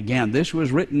Israel. Again, this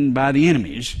was written by the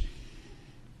enemies,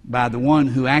 by the one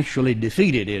who actually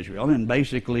defeated Israel, and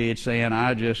basically it's saying,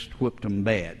 I just whipped them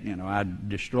bad. I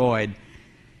destroyed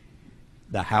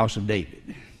the house of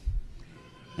David.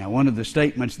 Now, one of the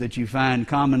statements that you find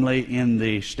commonly in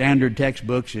the standard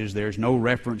textbooks is there's no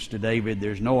reference to David,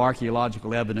 there's no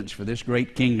archaeological evidence for this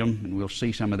great kingdom, and we'll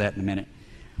see some of that in a minute.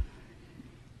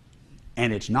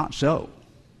 And it's not so.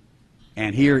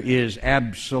 And here is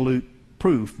absolute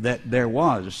proof that there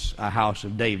was a house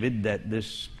of David, that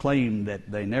this claim that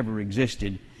they never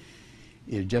existed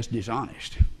is just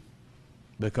dishonest,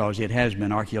 because it has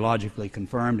been archaeologically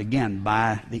confirmed, again,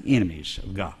 by the enemies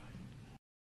of God.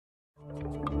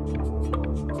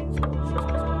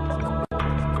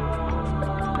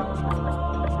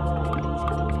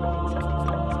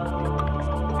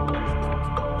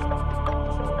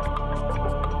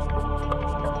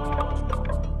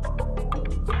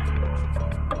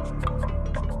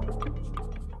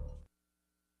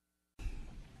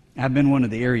 I've been one of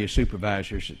the area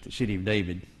supervisors at the City of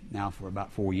David now for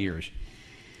about 4 years,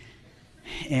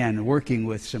 and working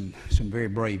with some very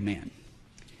brave men.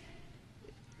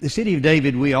 The City of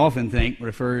David, we often think,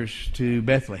 refers to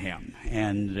Bethlehem,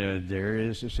 and there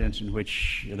is a sense in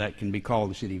which that can be called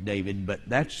the City of David, but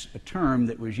that's a term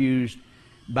that was used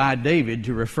by David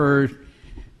to refer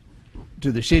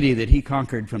to the city that he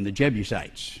conquered from the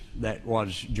Jebusites, that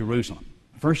was Jerusalem.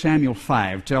 1 Samuel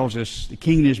 5 tells us the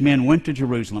king and his men went to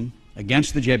Jerusalem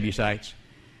against the Jebusites.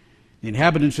 The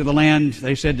inhabitants of the land,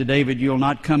 they said to David, you'll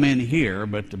not come in here,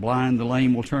 but the blind, the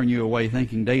lame will turn you away,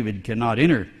 thinking David cannot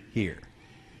enter here.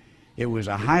 It was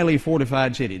a highly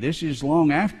fortified city. This is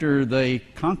long after they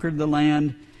conquered the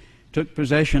land, took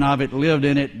possession of it, lived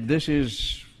in it. This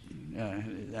is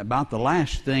about the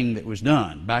last thing that was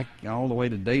done. Back all the way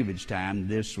to David's time,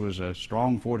 this was a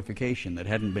strong fortification that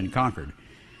hadn't been conquered.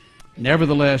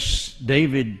 Nevertheless,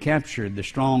 David captured the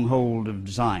stronghold of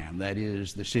Zion, that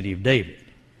is, the city of David.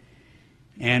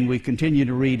 And we continue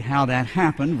to read how that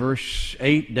happened. Verse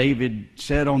 8, David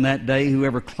said on that day,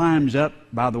 whoever climbs up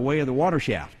by the way of the water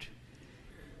shaft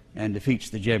and defeats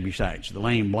the Jebusites, the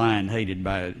lame, blind, hated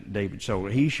by David's soldier,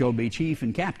 he shall be chief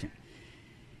and captain.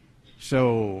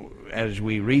 So, as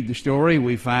we read the story,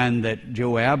 we find that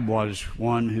Joab was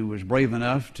one who was brave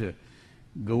enough to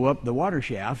go up the water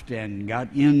shaft and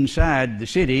got inside the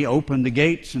city, opened the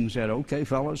gates, and said, okay,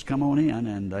 fellas, come on in.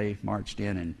 And they marched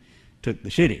in and took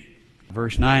the city.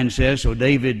 Verse 9 says, so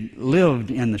David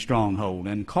lived in the stronghold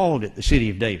and called it the city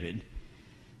of David.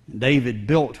 David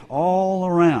built all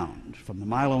around from the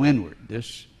Milo inward.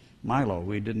 This Milo,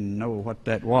 we didn't know what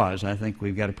that was. I think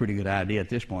we've got a pretty good idea at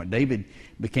this point. David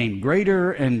became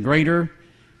greater and greater,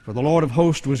 for the Lord of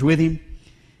hosts was with him.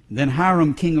 Then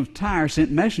Hiram, king of Tyre,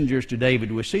 sent messengers to David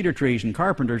with cedar trees and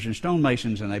carpenters and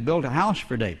stonemasons, and they built a house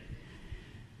for David.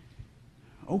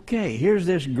 Okay, here's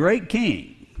this great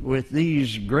king with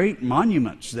these great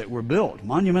monuments that were built,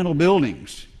 monumental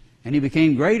buildings, and he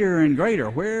became greater and greater.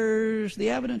 Where's the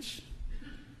evidence?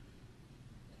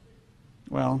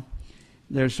 Well,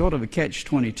 there's sort of a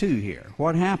catch-22 here.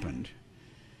 What happened?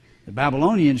 The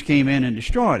Babylonians came in and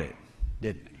destroyed it,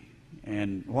 didn't they?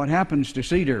 And what happens to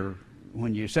cedar?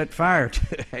 When you set fire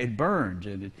to it, it burns.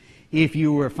 And if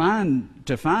you were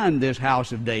to find this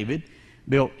house of David,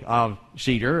 built of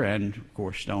cedar and, of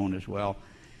course, stone as well,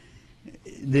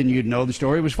 then you'd know the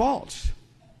story was false.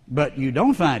 But you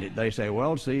don't find it. They say,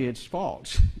 well, see, it's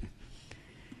false.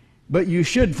 But you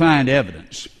should find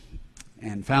evidence.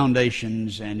 and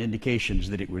foundations and indications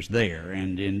that it was there,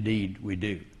 and indeed we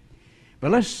do.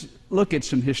 But let's look at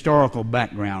some historical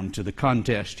background to the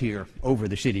contest here over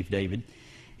the city of David,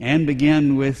 and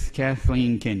begin with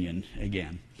Kathleen Kenyon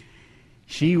again.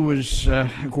 She was,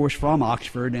 of course, from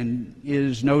Oxford and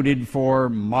is noted for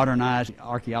modernized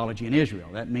archaeology in Israel.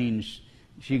 That means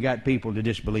she got people to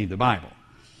disbelieve the Bible.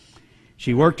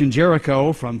 She worked in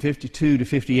Jericho from 52 to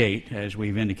 58, as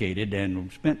we've indicated,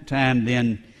 and spent time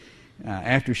then,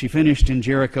 after she finished in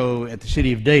Jericho, at the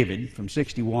city of David from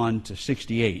 61 to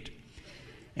 68.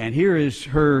 And here is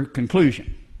her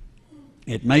conclusion.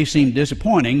 It may seem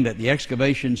disappointing that the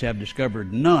excavations have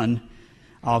discovered none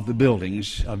of the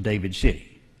buildings of David's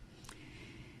city.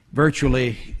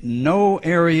 Virtually no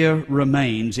area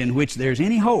remains in which there's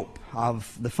any hope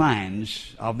of the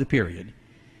finds of the period.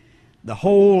 The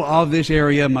whole of this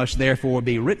area must therefore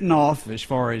be written off as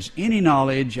far as any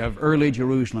knowledge of early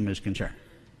Jerusalem is concerned.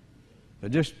 So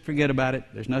just forget about it.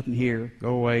 There's nothing here. Go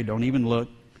away. Don't even look.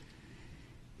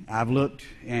 I've looked,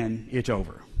 and it's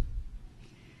over.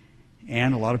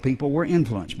 And a lot of people were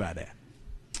influenced by that.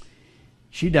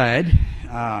 She died,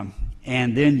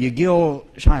 and then Yegil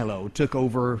Shiloh took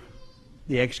over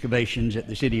the excavations at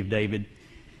the city of David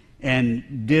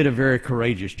and did a very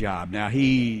courageous job. Now,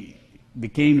 he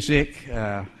became sick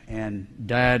and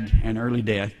died an early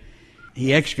death.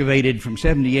 He excavated from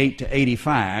 78 to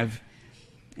 85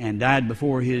 and died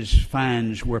before his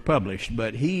finds were published,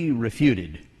 but he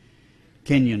refuted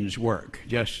Kenyon's work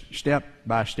just step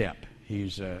by step.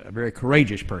 He's a very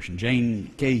courageous person.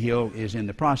 Jane Cahill is in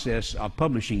the process of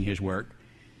publishing his work,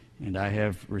 and I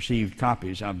have received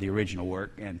copies of the original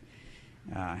work, and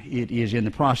it is in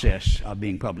the process of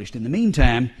being published. In the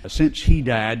meantime, since he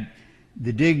died,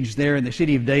 the digs there in the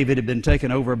city of David have been taken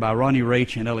over by Ronnie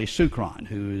Rach and Ellie Sukron,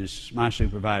 who is my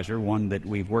supervisor, one that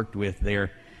we've worked with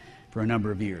there for a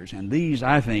number of years. And these,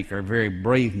 I think, are very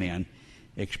brave men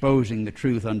exposing the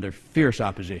truth under fierce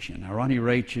opposition. Now, Ronnie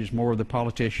Rach is more of the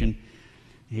politician.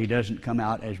 He doesn't come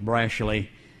out as brashly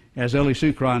as Ellie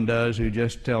Sukron does, who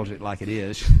just tells it like it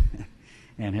is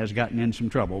and has gotten in some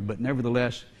trouble, but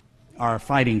nevertheless are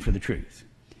fighting for the truth.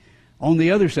 On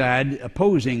the other side,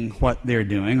 opposing what they're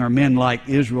doing, are men like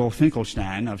Israel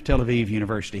Finkelstein of Tel Aviv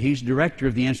University. He's director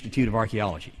of the Institute of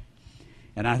Archaeology.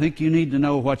 And I think you need to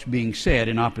know what's being said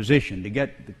in opposition to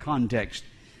get the context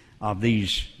of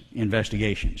these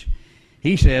investigations.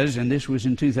 He says, and this was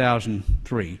in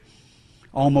 2003,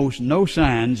 almost no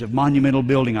signs of monumental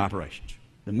building operations.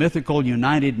 The mythical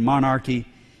united monarchy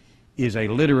is a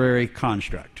literary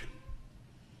construct.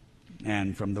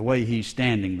 And from the way he's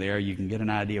standing there, you can get an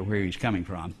idea where he's coming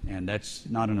from. And that's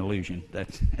not an illusion.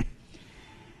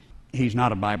 He's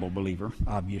not a Bible believer,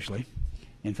 obviously.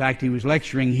 In fact, he was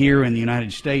lecturing here in the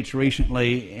United States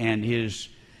recently, and his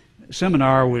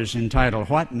seminar was entitled,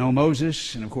 "What? No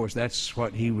Moses?" And of course, that's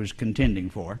what he was contending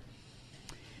for.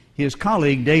 His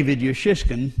colleague, David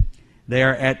Yushiskin,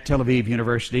 there at Tel Aviv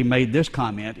University, made this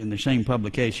comment in the same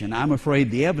publication: "I'm afraid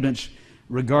the evidence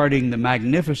regarding the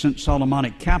magnificent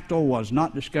Solomonic capital was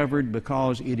not discovered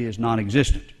because it is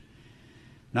non-existent,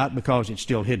 not because it's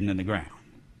still hidden in the ground."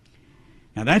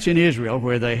 Now that's in Israel,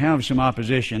 where they have some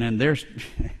opposition, and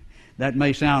that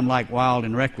may sound like wild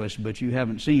and reckless, but you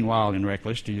haven't seen wild and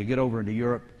reckless till you get over into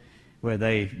Europe, where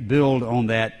they build on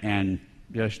that and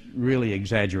just really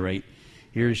exaggerate.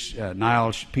 Here's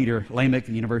Niels Peter Lamech,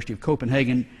 the University of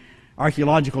Copenhagen.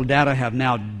 Archaeological data have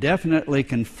now definitely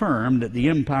confirmed that the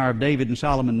empire of David and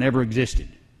Solomon never existed.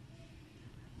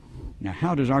 Now,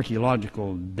 how does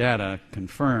archaeological data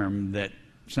confirm that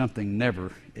something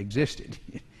never existed?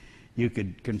 You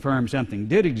could confirm something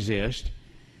did exist,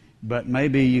 but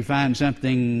maybe you find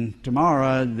something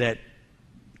tomorrow that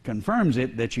confirms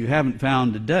it that you haven't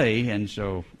found today, and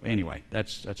so anyway,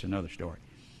 that's another story.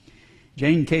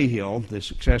 Jane Cahill, the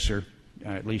successor,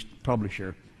 at least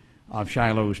publisher, of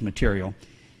Shiloh's material,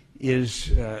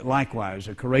 is likewise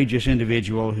a courageous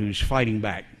individual who's fighting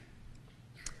back.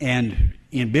 And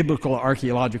in Biblical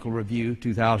Archaeological Review,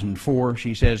 2004,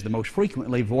 she says the most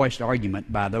frequently voiced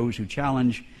argument by those who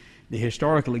challenge the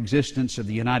historical existence of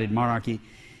the united monarchy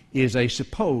is a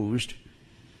supposed,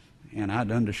 and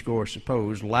I'd underscore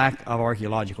supposed, lack of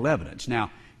archaeological evidence.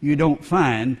 Now, you don't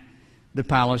find the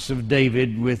Palace of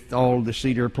David with all the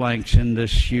cedar planks in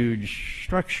this huge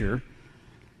structure,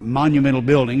 monumental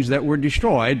buildings that were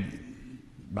destroyed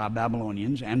by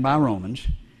Babylonians and by Romans,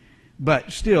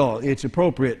 but still it's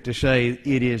appropriate to say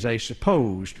it is a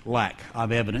supposed lack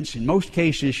of evidence. In most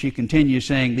cases, she continues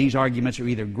saying these arguments are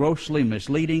either grossly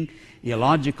misleading,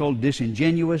 illogical,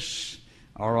 disingenuous,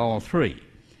 or all three.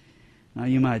 Now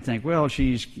you might think, well,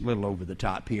 she's a little over the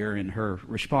top here in her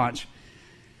response.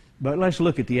 But let's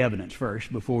look at the evidence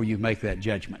first before you make that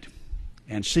judgment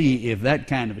and see if that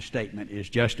kind of a statement is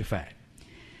justified.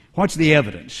 What's the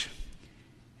evidence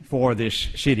for this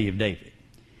city of David?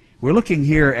 We're looking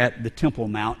here at the Temple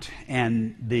Mount,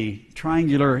 and the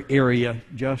triangular area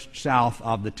just south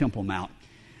of the Temple Mount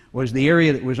was the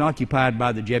area that was occupied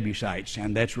by the Jebusites,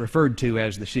 and that's referred to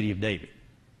as the city of David.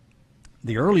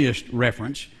 The earliest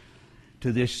reference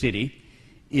to this city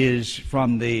is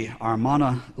from the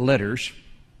Amarna letters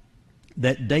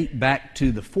that date back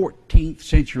to the 14th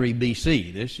century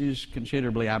BC. This is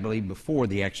considerably, I believe, before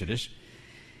the Exodus.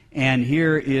 And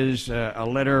here is a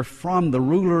letter from the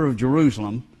ruler of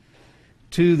Jerusalem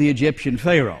to the Egyptian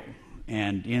Pharaoh.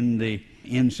 And in the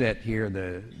inset here,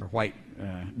 the white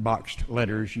boxed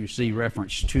letters, you see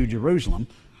reference to Jerusalem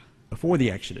before the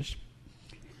Exodus.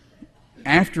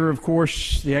 After, of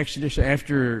course, the Exodus,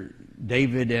 after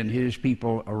David and his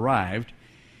people arrived,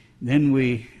 then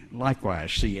we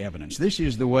likewise see evidence. This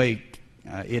is the way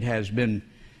it has been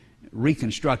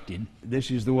reconstructed.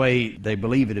 This is the way they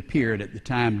believe it appeared at the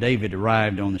time David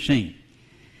arrived on the scene.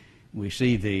 We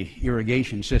see the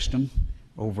irrigation system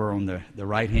over on the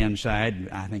right-hand side.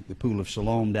 I think the Pool of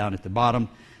Siloam down at the bottom.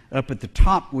 Up at the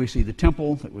top, we see the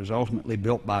temple that was ultimately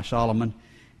built by Solomon,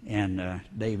 and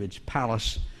David's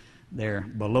palace there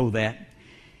below that.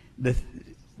 The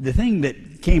thing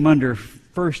that came under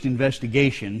first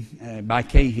investigation by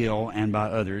Cahill and by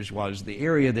others was the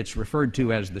area that's referred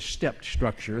to as the stepped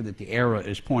structure that the era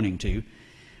is pointing to.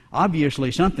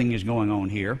 Obviously, something is going on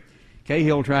here.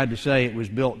 Cahill tried to say it was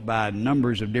built by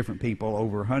numbers of different people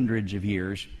over hundreds of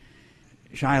years.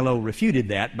 Shiloh refuted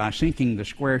that by sinking the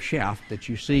square shaft that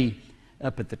you see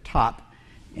up at the top,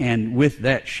 and with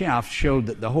that shaft showed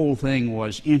that the whole thing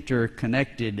was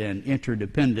interconnected and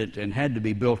interdependent and had to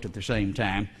be built at the same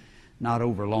time, not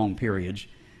over long periods,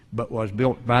 but was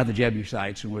built by the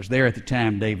Jebusites and was there at the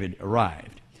time David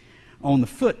arrived. On the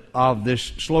foot of this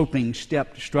sloping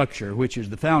stepped structure, which is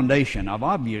the foundation of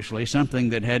obviously something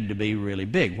that had to be really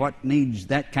big. What needs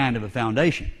that kind of a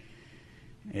foundation?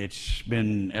 It's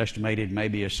been estimated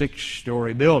maybe a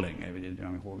 6-story building. I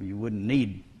mean, well, you wouldn't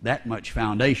need that much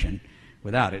foundation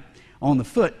without it. On the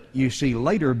foot, you see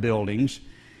later buildings,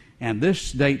 and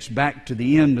this dates back to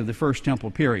the end of the First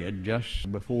Temple period,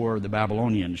 just before the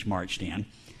Babylonians marched in.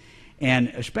 And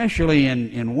especially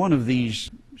in one of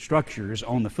these structures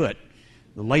on the foot,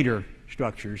 the later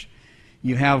structures,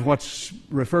 you have what's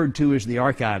referred to as the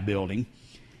archive building,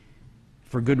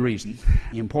 for good reason.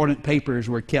 Important papers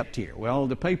were kept here. Well,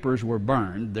 the papers were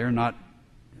burned. They're not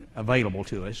available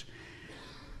to us.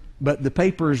 But the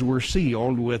papers were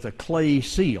sealed with a clay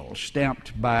seal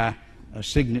stamped by a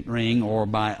signet ring or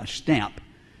by a stamp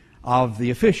of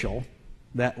the official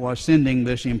that was sending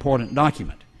this important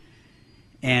document.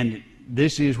 And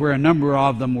this is where a number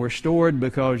of them were stored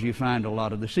because you find a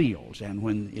lot of the seals. And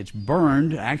when it's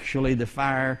burned, actually the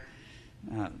fire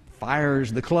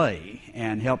fires the clay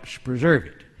and helps preserve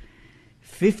it.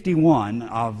 51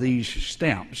 of these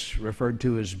stamps, referred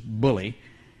to as bully,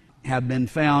 have been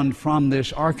found from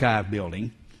this archive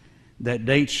building that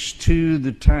dates to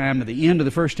the time of the end of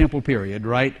the First Temple period,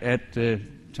 right at the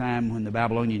time when the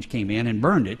Babylonians came in and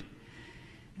burned it.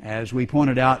 As we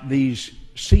pointed out, these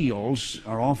seals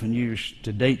are often used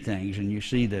to date things, and you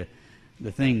see the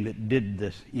thing that did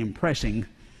the impressing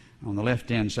on the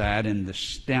left-hand side and the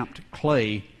stamped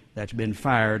clay that's been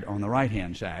fired on the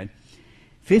right-hand side.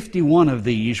 51 of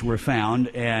these were found,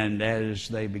 and as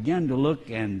they began to look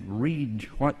and read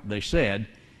what they said,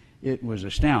 it was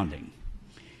astounding.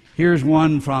 Here's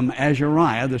one from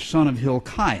Azariah, the son of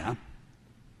Hilkiah,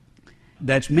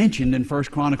 that's mentioned in 1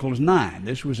 Chronicles 9.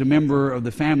 This was a member of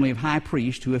the family of high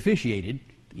priests who officiated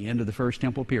at the end of the First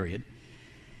Temple period.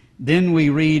 Then we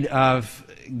read of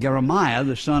Jeremiah,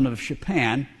 the son of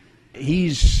Shaphan.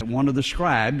 He's one of the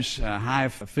scribes, a high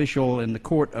official in the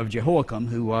court of Jehoiakim,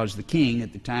 who was the king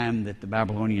at the time that the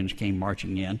Babylonians came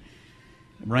marching in,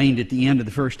 reigned at the end of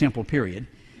the First Temple period.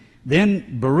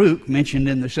 Then Baruch, mentioned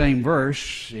in the same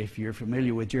verse, if you're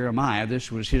familiar with Jeremiah, this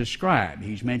was his scribe.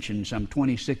 He's mentioned some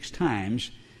 26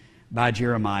 times by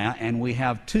Jeremiah, and we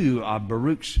have 2 of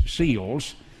Baruch's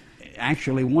seals.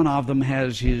 Actually, one of them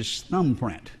has his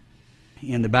thumbprint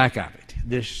in the back of it.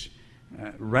 This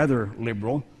rather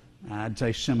liberal, I'd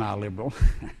say semi-liberal,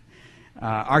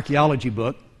 archaeology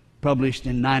book published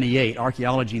in 98,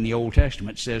 Archaeology in the Old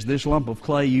Testament, says this lump of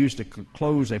clay used to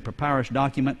close a papyrus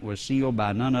document was sealed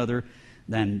by none other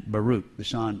than Baruch, the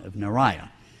son of Neriah,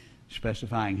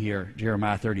 specifying here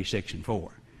Jeremiah 36:4.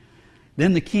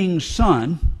 Then the king's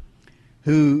son,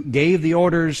 who gave the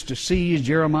orders to seize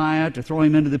Jeremiah, to throw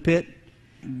him into the pit,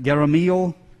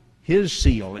 Jerahmeel, his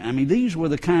seal. I mean, these were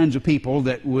the kinds of people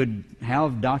that would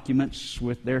have documents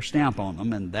with their stamp on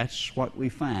them, and that's what we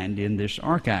find in this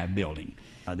archive building.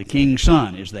 The king's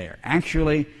son is there.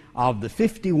 Actually, of the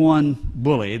 51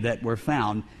 bullae that were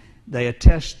found, they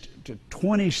attest to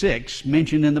 26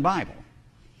 mentioned in the Bible.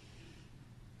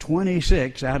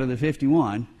 26 out of the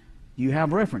 51 you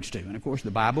have reference to. And of course,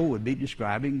 the Bible would be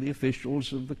describing the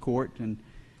officials of the court. And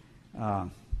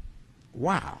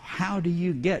wow, how do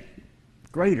you get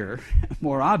greater,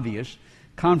 more obvious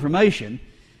confirmation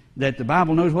that the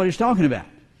Bible knows what it's talking about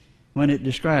when it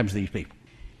describes these people?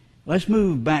 Let's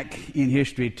move back in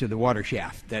history to the water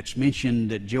shaft that's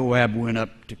mentioned that Joab went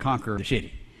up to conquer the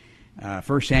city.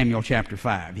 1 Samuel chapter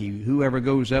 5. Whoever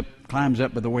goes up, climbs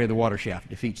up by the way of the water shaft,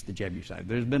 defeats the Jebusite.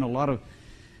 There's been a lot of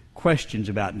questions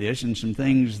about this and some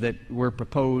things that were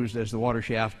proposed as the water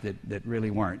shaft that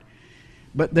really weren't.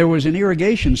 But there was an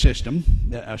irrigation system,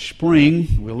 a spring,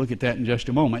 we'll look at that in just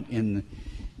a moment,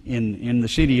 in the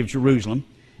city of Jerusalem.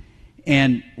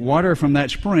 And water from that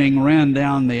spring ran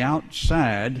down the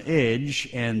outside edge,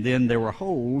 and then there were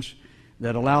holes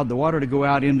that allowed the water to go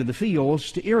out into the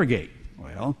fields to irrigate.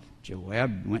 Well,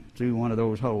 Joab went through one of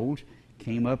those holes,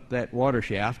 came up that water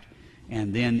shaft,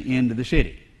 and then into the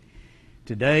city.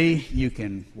 Today, you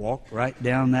can walk right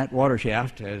down that water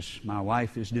shaft, as my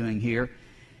wife is doing here.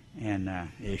 And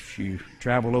if you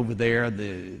travel over there,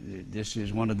 this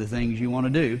is one of the things you want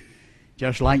to do,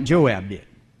 just like Joab did.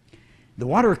 The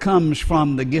water comes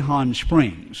from the Gihon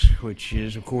Springs, which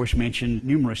is, of course, mentioned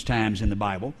numerous times in the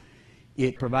Bible.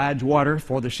 It provides water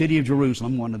for the city of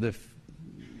Jerusalem, one of the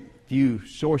few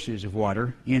sources of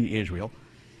water in Israel.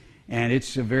 And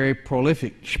it's a very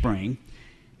prolific spring.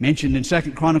 Mentioned in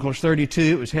 2 Chronicles 32,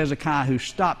 it was Hezekiah who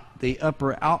stopped the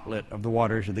upper outlet of the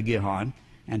waters of the Gihon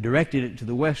and directed it to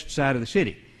the west side of the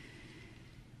city.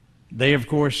 They, of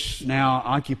course, now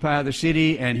occupy the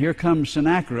city, and here comes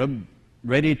Sennacherib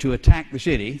ready to attack the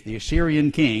city, the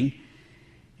Assyrian king.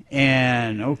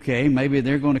 And, okay, maybe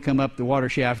they're going to come up the water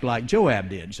shaft like Joab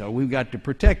did. So we've got to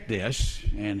protect this,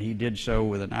 and he did so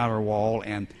with an outer wall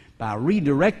and by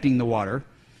redirecting the water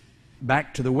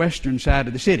back to the western side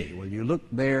of the city. Well, you look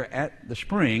there at the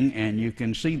spring, and you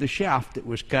can see the shaft that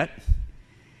was cut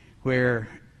where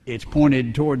it's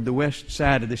pointed toward the west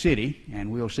side of the city,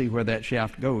 and we'll see where that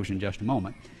shaft goes in just a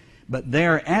moment. But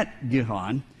there at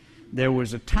Gihon, there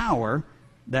was a tower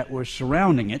that was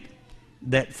surrounding it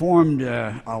that formed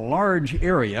a large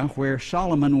area where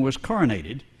Solomon was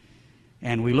coronated.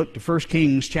 And we look to 1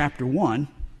 Kings chapter 1.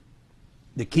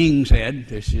 The king said,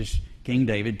 this is King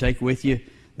David, "Take with you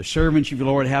the servants of the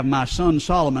Lord, have my son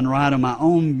Solomon ride on my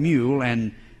own mule,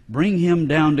 and bring him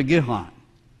down to Gihon,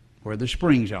 where the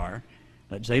springs are.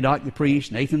 Let Zadok the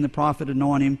priest, Nathan the prophet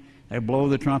anoint him. They blow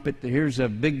the trumpet. Here's a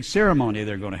big ceremony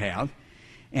they're going to have.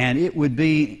 And it would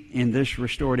be in this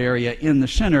restored area, in the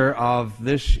center of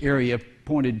this area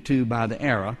pointed to by the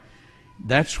arrow.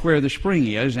 That's where the spring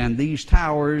is, and these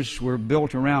towers were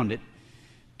built around it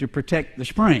to protect the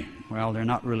spring. Well, they're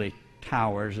not really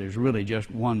towers. There's really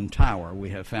just one tower, we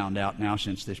have found out now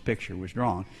since this picture was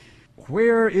drawn.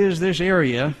 Where is this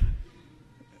area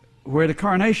where the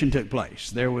coronation took place?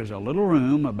 There was a little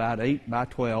room about 8 by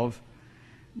 12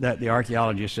 that the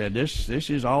archaeologist said this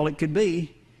is all it could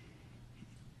be.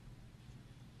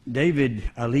 David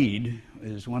Alid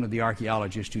is one of the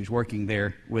archaeologists who's working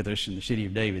there with us in the city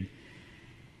of David,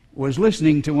 was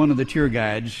listening to one of the tour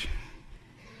guides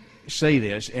say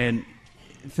this and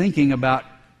thinking about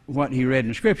what he read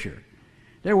in Scripture.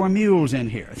 There were mules in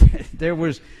here. There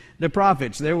was the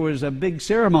prophets. There was a big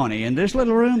ceremony. In this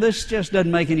little room, this just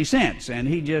doesn't make any sense. And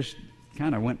he just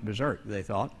kind of went berserk, they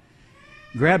thought.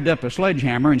 Grabbed up a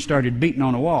sledgehammer and started beating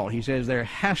on a wall. He says there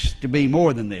has to be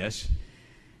more than this.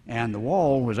 And the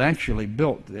wall was actually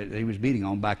built, that he was beating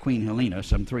on, by Queen Helena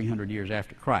some 300 years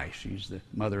after Christ. She's the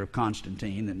mother of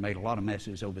Constantine that made a lot of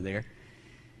messes over there.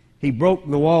 He broke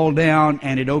the wall down,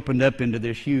 and it opened up into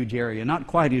this huge area, not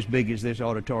quite as big as this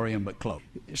auditorium, but close.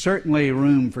 Certainly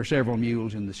room for several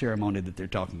mules in the ceremony that they're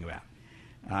talking about,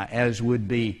 as would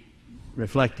be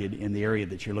reflected in the area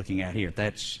that you're looking at here.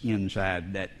 That's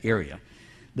inside that area,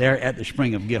 there at the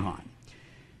spring of Gihon.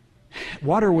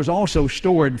 Water was also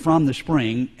stored from the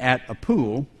spring at a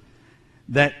pool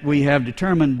that we have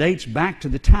determined dates back to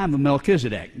the time of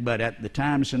Melchizedek. But at the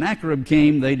time Sennacherib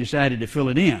came, they decided to fill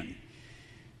it in,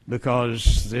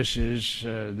 because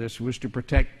this was to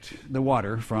protect the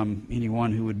water from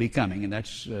anyone who would be coming, and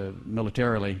that's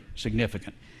militarily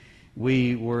significant.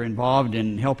 We were involved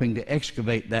in helping to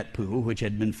excavate that pool, which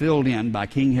had been filled in by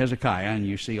King Hezekiah, and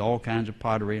you see all kinds of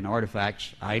pottery and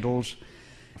artifacts, idols,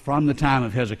 from the time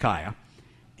of Hezekiah.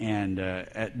 And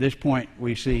at this point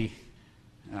we see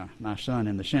my son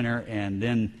in the center, and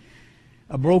then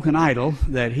a broken idol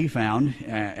that he found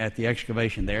at the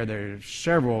excavation there. There's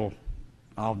several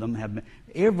of them.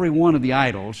 Every one of the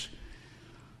idols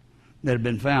that have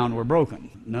been found were broken.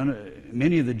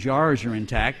 Many of the jars are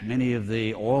intact, many of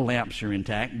the oil lamps are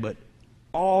intact, but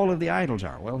all of the idols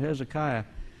are. Well, Hezekiah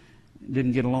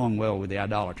didn't get along well with the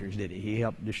idolaters, did he? He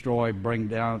helped destroy, break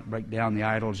down the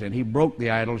idols, and he broke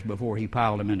the idols before he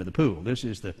piled them into the pool. This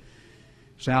is the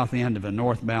south end of a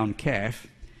northbound calf,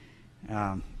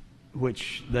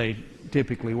 which they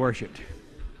typically worshipped.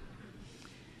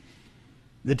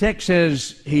 The text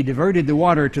says he diverted the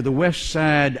water to the west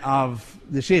side of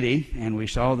the city, and we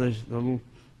saw this little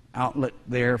outlet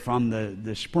there from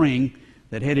the spring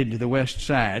that headed to the west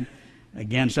side.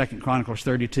 Again, 2 Chronicles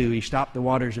 32, he stopped the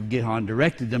waters of Gihon,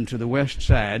 directed them to the west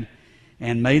side,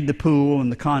 and made the pool and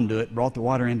the conduit, brought the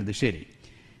water into the city.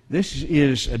 This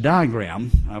is a diagram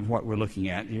of what we're looking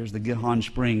at. Here's the Gihon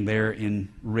spring there in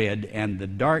red, and the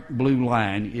dark blue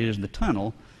line is the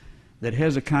tunnel that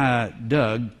Hezekiah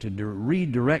dug to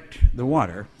redirect the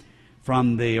water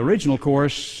from the original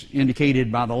course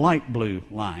indicated by the light blue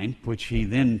line, which he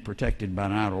then protected by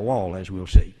an outer wall, as we'll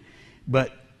see.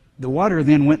 But the water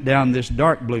then went down this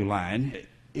dark blue line.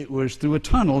 It was through a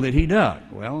tunnel that he dug.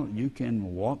 Well, you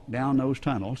can walk down those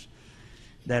tunnels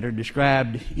that are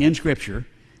described in Scripture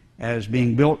as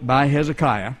being built by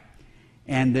Hezekiah,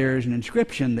 and there's an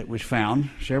inscription that was found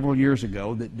several years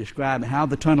ago that described how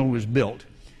the tunnel was built.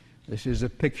 This is a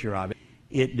picture of it.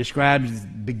 It describes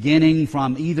beginning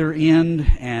from either end,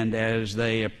 and as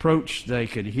they approached, they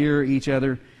could hear each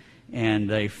other, and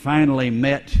they finally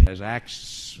met as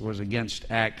axe was against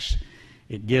axe.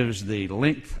 It gives the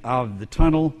length of the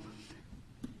tunnel.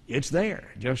 It's there,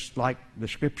 just like the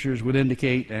Scriptures would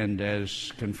indicate, and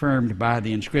as confirmed by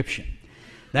the inscription.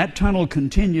 That tunnel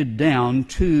continued down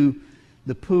to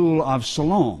the pool of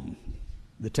Siloam,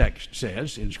 the text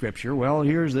says in Scripture. Well,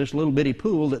 here's this little bitty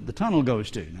pool that the tunnel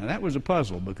goes to. Now, that was a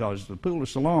puzzle, because the pool of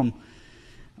Siloam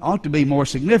ought to be more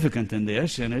significant than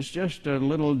this, and it's just a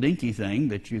little dinky thing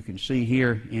that you can see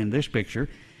here in this picture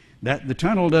that the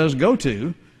tunnel does go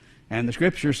to, and the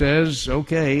Scripture says,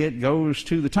 okay, it goes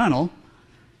to the tunnel,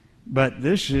 but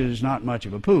this is not much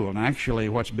of a pool. And actually,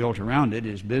 what's built around it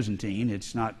is Byzantine.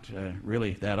 It's not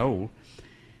really that old.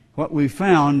 What we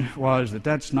found was that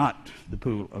that's not the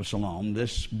pool of Siloam.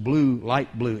 This blue,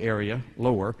 light blue area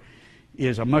lower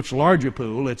is a much larger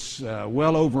pool. It's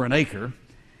well over an acre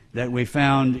that we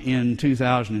found in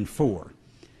 2004.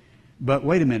 But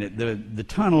wait a minute, the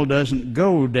tunnel doesn't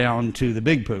go down to the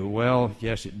big pool. Well,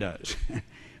 yes, it does.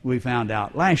 We found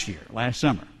out last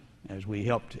summer, as we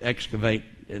helped excavate.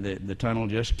 The tunnel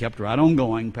just kept right on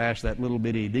going past that little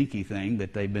bitty dinky thing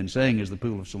that they've been saying is the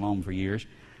pool of Siloam for years,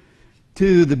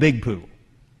 to the big pool.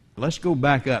 Let's go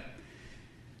back up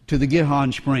to the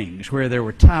Gihon Springs, where there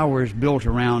were towers built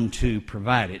around to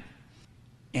provide it.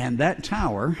 And that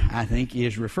tower, I think,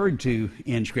 is referred to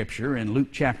in Scripture in Luke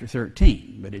chapter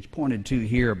 13, but it's pointed to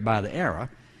here by the arrow.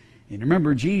 And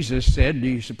remember, Jesus said, do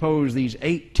you suppose these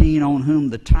 18 on whom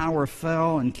the tower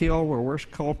fell and killed were worse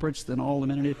culprits than all the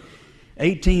men in it?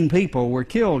 18 people were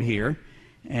killed here.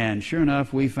 And sure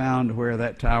enough, we found where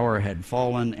that tower had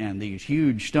fallen, and these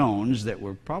huge stones that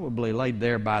were probably laid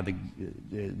there by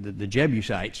the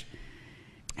Jebusites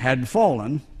had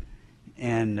fallen,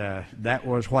 and that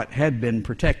was what had been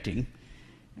protecting.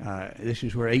 This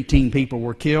is where 18 people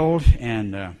were killed,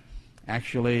 and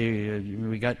actually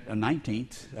we got a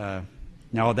 19th.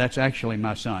 No, that's actually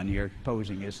my son here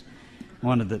posing as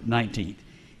one of the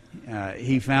 19th.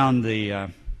 He found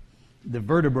the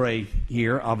vertebrae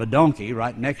here of a donkey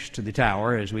right next to the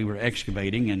tower as we were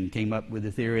excavating, and came up with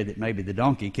the theory that maybe the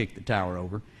donkey kicked the tower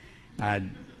over. I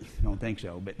don't think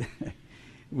so, but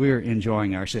we're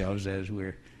enjoying ourselves as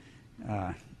we're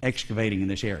excavating in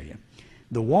this area.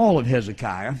 The wall of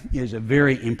Hezekiah is a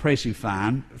very impressive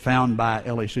find found by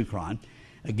Eli Sucron.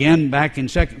 Again, back in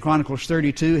 2 Chronicles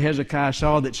 32, Hezekiah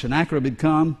saw that Sennacherib had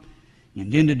come,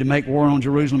 intended to make war on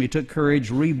Jerusalem. He took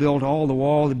courage, rebuilt all the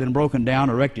wall that had been broken down,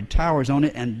 erected towers on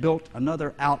it, and built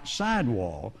another outside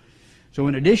wall. So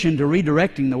in addition to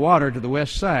redirecting the water to the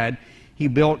west side, he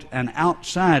built an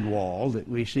outside wall that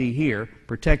we see here,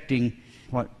 protecting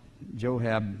what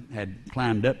Joab had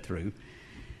climbed up through.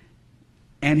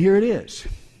 And here it is.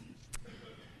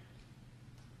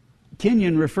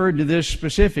 Kenyon referred to this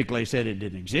specifically, said it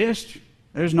didn't exist.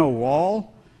 There's no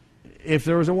wall. If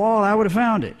there was a wall, I would have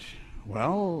found it.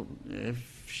 Well,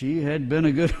 if she had been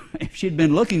if she'd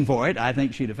been looking for it, I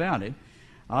think she'd have found it.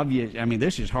 I mean,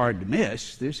 this is hard to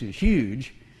miss. This is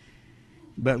huge.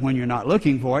 But when you're not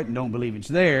looking for it and don't believe it's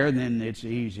there, then it's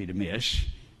easy to miss.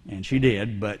 And she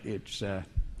did, but it's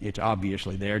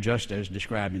obviously there, just as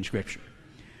described in Scripture.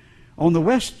 On the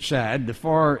west side, the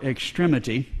far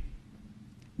extremity,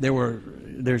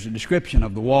 there's a description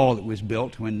of the wall that was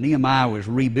built when Nehemiah was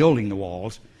rebuilding the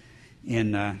walls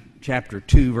in chapter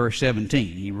 2, verse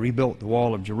 17. He rebuilt the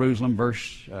wall of Jerusalem.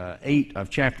 Verse 8 of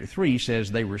chapter 3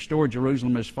 says they restored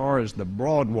Jerusalem as far as the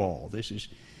broad wall. This is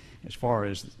as far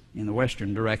as in the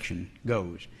western direction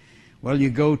goes. Well,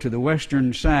 you go to the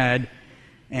western side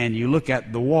and you look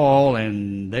at the wall,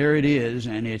 and there it is,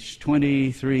 and it's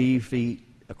 23 feet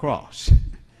across.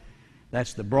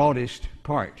 That's the broadest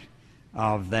part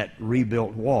of that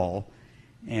rebuilt wall,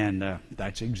 and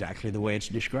that's exactly the way it's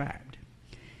described.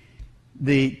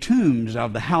 The tombs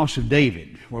of the house of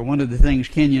David were one of the things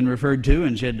Kenyon referred to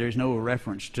and said there's no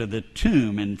reference to the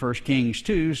tomb. In 1 Kings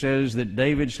 2 says that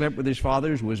David slept with his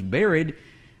fathers, was buried.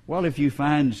 Well, if you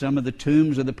find some of the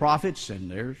tombs of the prophets,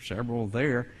 and there's several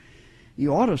there,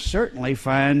 you ought to certainly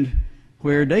find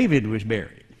where David was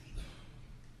buried.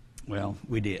 Well,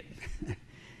 we did.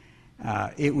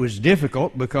 It was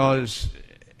difficult because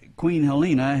Queen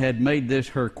Helena had made this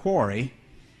her quarry,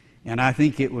 and I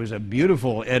think it was a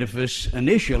beautiful edifice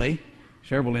initially,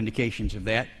 several indications of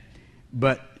that.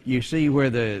 But you see where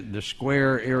the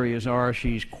square areas are,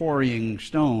 she's quarrying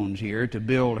stones here to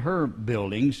build her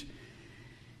buildings,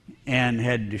 and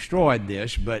had destroyed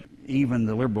this, but even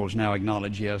the liberals now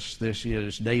acknowledge, yes, this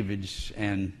is David's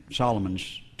and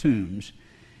Solomon's tombs,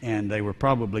 and they were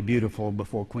probably beautiful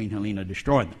before Queen Helena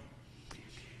destroyed them.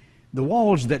 The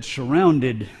walls that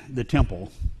surrounded the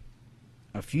temple,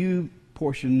 a few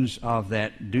portions of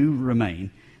that do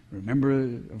remain. Remember,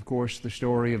 of course, the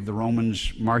story of the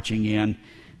Romans marching in,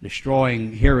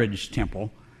 destroying Herod's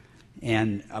temple,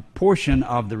 and a portion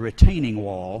of the retaining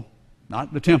wall,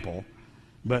 not the temple,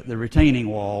 but the retaining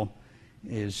wall,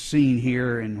 is seen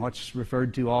here in what's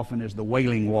referred to often as the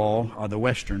Wailing Wall or the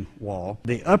Western Wall.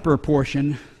 The upper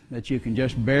portion that you can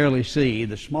just barely see,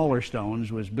 the smaller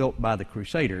stones, was built by the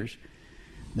Crusaders.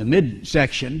 The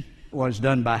midsection was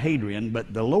done by Hadrian,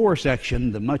 but the lower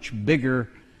section, the much bigger,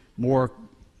 more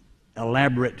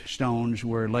elaborate stones,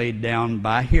 were laid down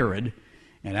by Herod,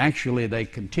 and actually they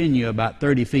continue about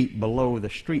 30 feet below the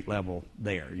street level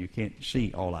there. You can't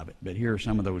see all of it, but here are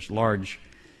some of those large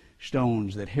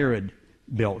stones that Herod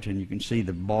built, and you can see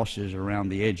the bosses around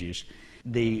the edges.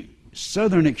 The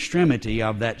southern extremity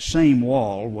of that same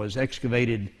wall was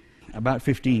excavated about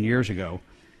 15 years ago,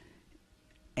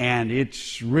 and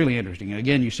it's really interesting.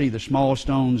 Again, you see the small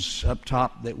stones up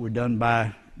top that were done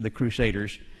by the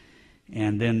Crusaders,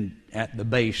 and then at the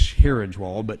base, Herod's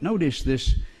wall. But notice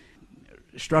this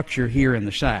structure here in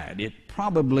the side. It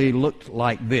probably looked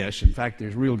like this. In fact,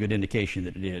 there's real good indication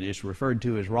that it did. It's referred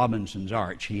to as Robinson's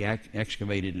Arch. He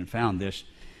excavated and found this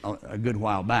a good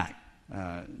while back,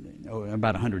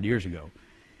 about 100 years ago,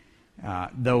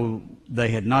 though they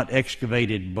had not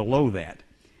excavated below that.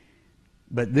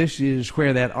 But this is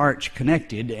where that arch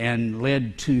connected and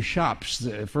led to shops,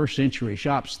 the first century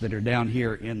shops that are down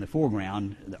here in the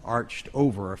foreground, arched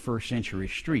over a first century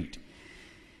street.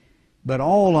 But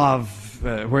all of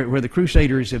where the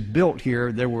Crusaders have built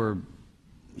here, there were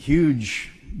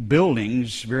huge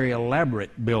buildings, very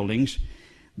elaborate buildings,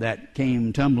 that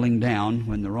came tumbling down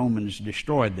when the Romans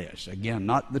destroyed this. Again,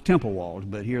 not the temple walls,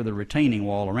 but here the retaining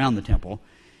wall around the temple.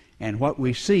 And what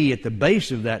we see at the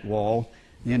base of that wall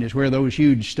then is where those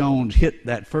huge stones hit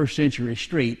that first century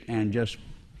street and just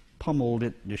pummeled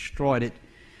it, destroyed it,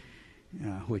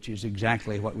 which is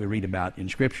exactly what we read about in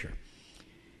Scripture.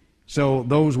 So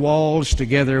those walls,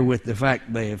 together with the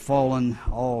fact they have fallen,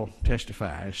 all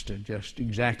testifies to just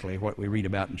exactly what we read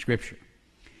about in Scripture.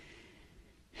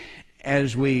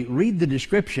 As we read the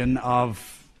description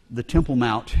of the Temple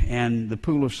Mount and the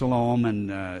Pool of Siloam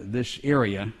and this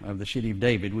area of the city of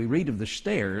David, we read of the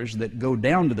stairs that go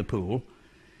down to the pool.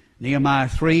 Nehemiah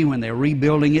 3, when they're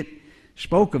rebuilding it,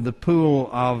 spoke of the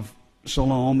Pool of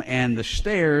Siloam and the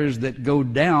stairs that go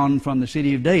down from the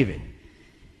city of David.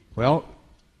 Well,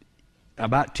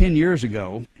 about 10 years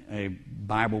ago, a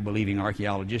Bible-believing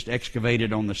archaeologist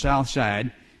excavated on the south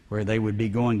side where they would be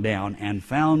going down and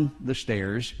found the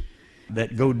stairs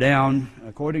that go down,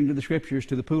 according to the Scriptures,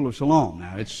 to the Pool of Siloam.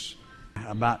 Now, it's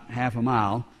about half a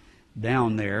mile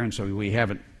down there, and so we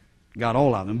haven't got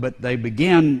all of them, but they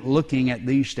began looking at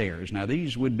these stairs. Now,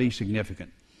 these would be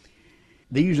significant.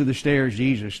 These are the stairs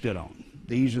Jesus stood on.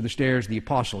 These are the stairs the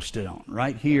apostles stood on.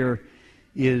 Right here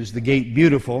is the Gate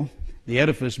Beautiful, the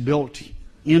edifice built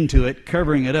into it,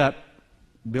 covering it up,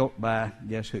 built by,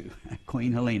 guess who?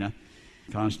 Queen Helena,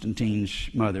 Constantine's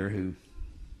mother, who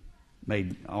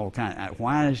made all kinds.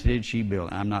 Why did she build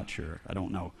it? I'm not sure. I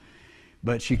don't know.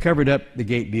 But she covered up the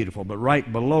gate beautiful. But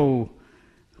right below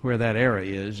where that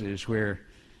area is where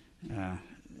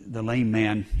the lame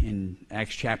man in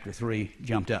Acts chapter 3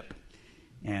 jumped up.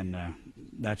 And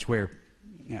that's where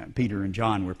Peter and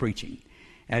John were preaching.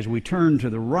 As we turn to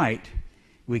the right,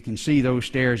 we can see those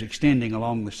stairs extending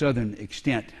along the southern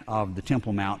extent of the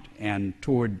Temple Mount and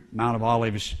toward Mount of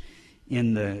Olives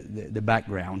in the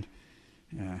background.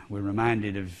 We're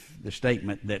reminded of the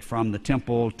statement that from the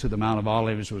temple to the Mount of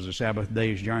Olives was a Sabbath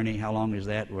day's journey. How long is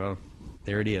that? Well,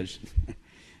 there it is.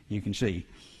 You can see.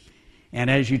 And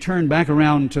as you turn back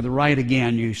around to the right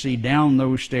again, you see down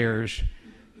those stairs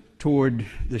toward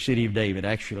the city of David,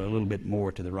 actually a little bit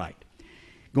more to the right.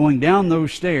 Going down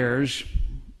those stairs,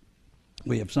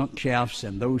 we have sunk shafts,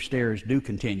 and those stairs do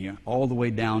continue all the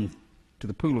way down to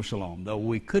the Pool of Siloam, though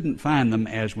we couldn't find them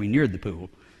as we neared the pool.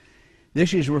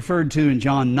 This is referred to in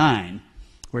John 9,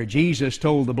 where Jesus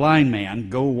told the blind man,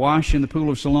 "Go wash in the Pool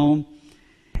of Siloam."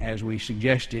 As we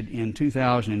suggested in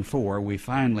 2004, we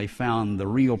finally found the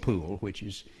real pool, which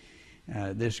is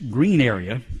this green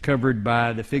area covered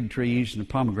by the fig trees and the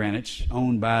pomegranates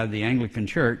owned by the Anglican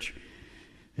Church,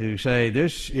 who say,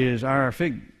 "This is our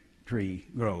fig tree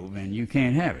grove and you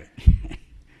can't have it."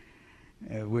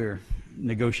 We're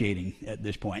negotiating at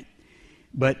this point.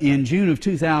 But in June of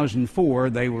 2004,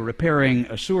 they were repairing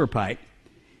a sewer pipe,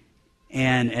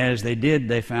 and as they did,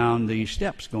 they found these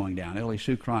steps going down. Elie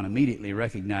Sucron immediately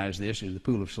recognized this as the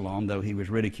Pool of Siloam, though he was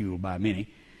ridiculed by many.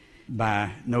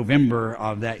 By November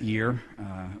of that year,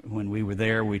 when we were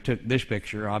there, we took this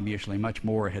picture. Obviously, much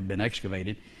more had been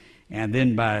excavated. And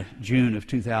then by June of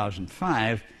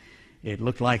 2005, it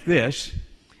looked like this.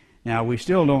 Now, we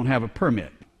still don't have a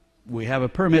permit. We have a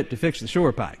permit to fix the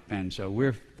sewer pipe, and so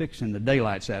we're fixing the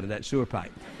daylights out of that sewer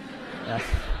pipe.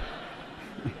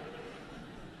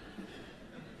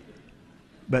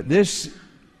 But this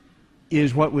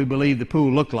is what we believe the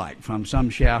pool looked like from some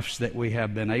shafts that we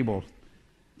have been able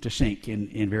to sink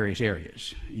in various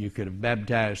areas. You could have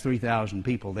baptized 3,000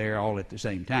 people there all at the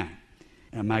same time.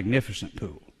 A magnificent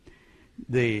pool.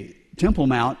 The Temple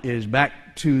Mount is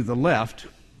back to the left.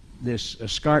 This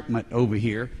escarpment over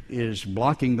here is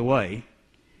blocking the way.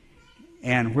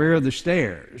 And where are the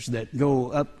stairs that go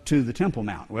up to the Temple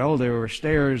Mount? Well, there were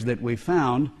stairs that we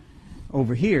found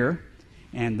over here,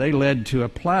 and they led to a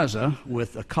plaza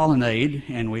with a colonnade,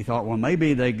 and we thought, well,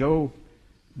 maybe they go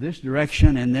this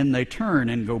direction and then they turn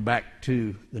and go back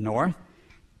to the north.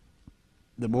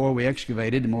 The more we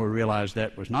excavated, the more we realized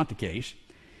that was not the case.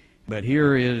 But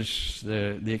here is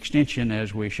the extension,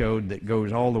 as we showed, that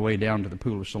goes all the way down to the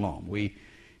Pool of Siloam. We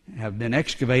have been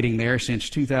excavating there since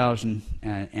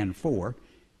 2004,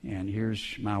 and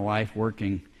here's my wife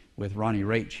working with Ronnie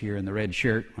Rach here in the red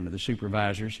shirt, one of the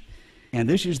supervisors. And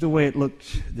this is the way it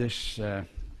looked this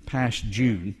past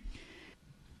June.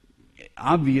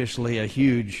 Obviously a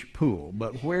huge pool,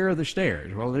 but where are the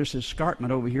stairs? Well, this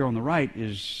escarpment over here on the right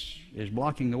is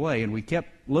blocking the way, and we kept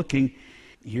looking.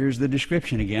 Here's the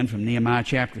description again from Nehemiah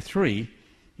chapter 3.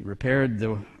 He repaired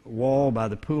the wall by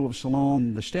the Pool of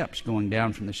Siloam, the steps going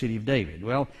down from the city of David.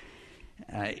 Well,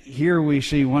 here we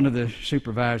see one of the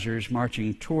supervisors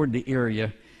marching toward the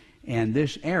area, and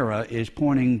this arrow is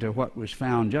pointing to what was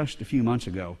found just a few months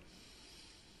ago.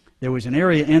 There was an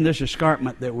area in this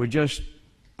escarpment that was just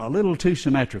a little too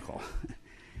symmetrical.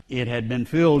 It had been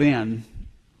filled in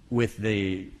with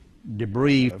the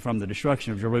debris from the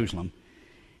destruction of Jerusalem,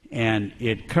 and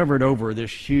it covered over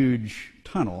this huge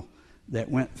tunnel that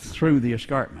went through the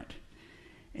escarpment.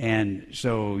 And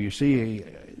so you see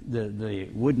the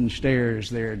wooden stairs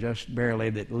there just barely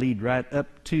that lead right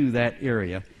up to that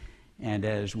area. And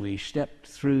as we stepped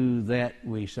through that,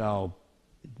 we saw,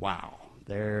 wow,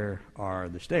 there are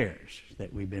the stairs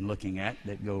that we've been looking at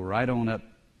that go right on up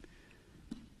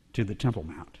to the Temple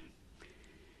Mount.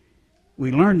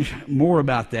 We learned more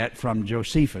about that from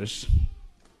Josephus,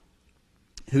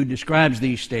 who describes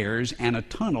these stairs and a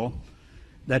tunnel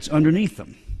that's underneath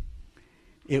them.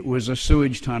 It was a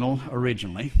sewage tunnel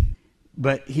originally,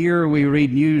 but here we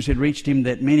read news had reached him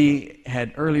that many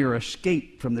had earlier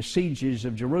escaped from the sieges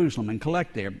of Jerusalem and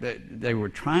collect there. They were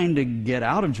trying to get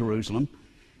out of Jerusalem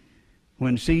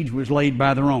when siege was laid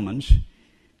by the Romans.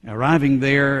 Arriving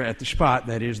there at the spot,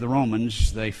 that is the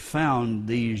Romans, they found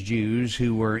these Jews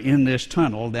who were in this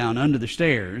tunnel down under the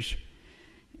stairs,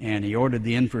 and he ordered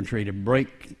the infantry to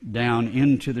break down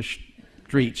into the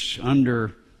streets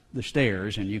under the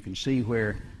stairs, and you can see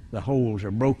where the holes are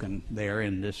broken there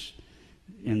in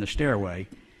the stairway.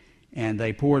 And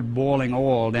they poured boiling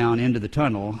oil down into the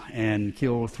tunnel and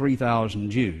killed 3,000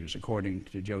 Jews, according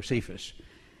to Josephus.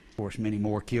 Of course, many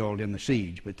more killed in the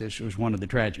siege, but this was one of the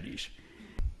tragedies.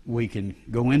 we can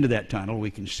go into that tunnel.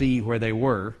 We can see where they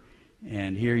were.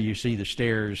 And here you see the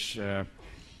stairs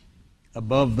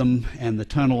above them and the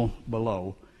tunnel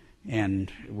below.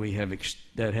 And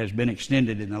that has been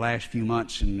extended in the last few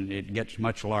months, and it gets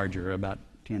much larger, about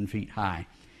 10 feet high.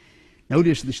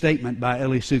 Notice the statement by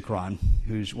Eli Sukron,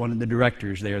 who's one of the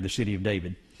directors there, the city of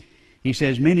David. He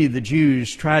says, many of the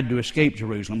Jews tried to escape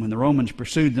Jerusalem. When the Romans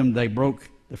pursued them, they broke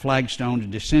the flagstones,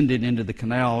 descended into the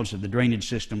canals of the drainage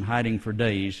system, hiding for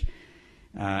days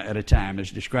at a time, as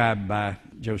described by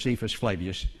Josephus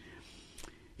Flavius.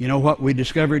 You know what we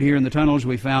discovered here in the tunnels?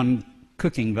 We found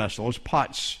cooking vessels,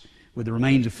 pots with the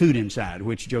remains of food inside,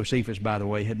 which Josephus, by the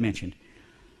way, had mentioned.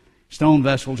 Stone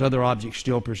vessels, other objects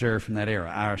still preserved from that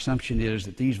era. Our assumption is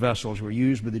that these vessels were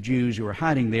used by the Jews who were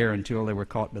hiding there until they were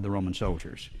caught by the Roman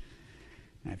soldiers.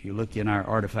 Now, if you look in our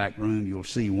artifact room, you'll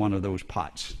see one of those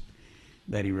pots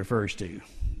that he refers to,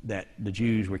 that the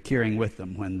Jews were carrying with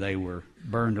them when they were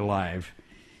burned alive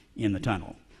in the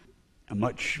tunnel. A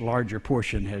much larger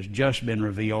portion has just been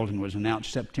revealed and was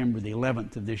announced September the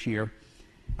 11th of this year.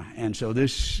 And so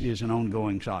this is an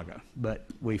ongoing saga. But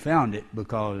we found it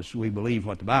because we believe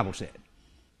what the Bible said.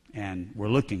 And we're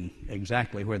looking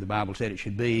exactly where the Bible said it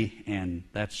should be, and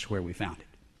that's where we found it.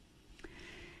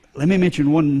 Let me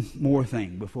mention one more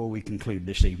thing before we conclude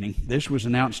this evening. This was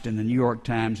announced in the New York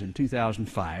Times in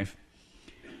 2005.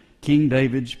 King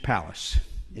David's palace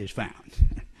is found.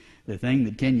 The thing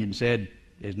that Kenyon said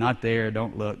is not there,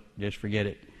 don't look, just forget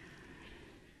it.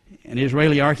 An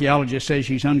Israeli archaeologist says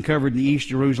she's uncovered in East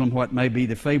Jerusalem what may be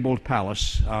the fabled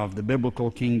palace of the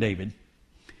biblical King David.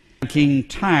 King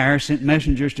Tyre sent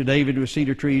messengers to David with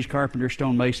cedar trees, carpenters,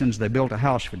 stonemasons. They built a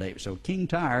house for David. So King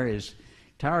Tyre is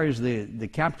the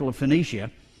capital of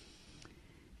Phoenicia,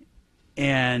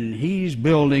 and he's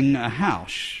building a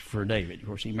house for David. Of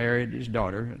course, he married his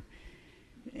daughter.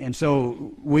 And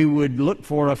so we would look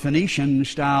for a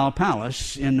Phoenician-style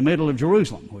palace in the middle of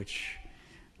Jerusalem, which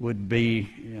would be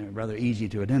rather easy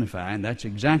to identify, and that's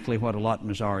exactly what Alat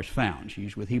Mazar has found.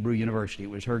 She's with Hebrew University. It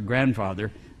was her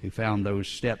grandfather who found those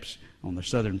steps on the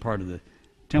southern part of the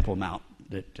Temple Mount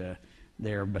that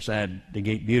there beside the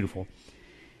Gate Beautiful.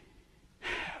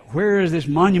 Where is this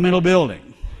monumental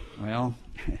building? Well,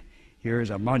 here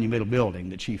is a monumental building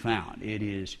that she found. It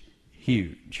is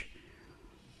huge.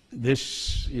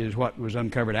 This is what was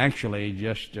uncovered. Actually,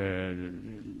 just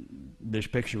this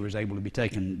picture was able to be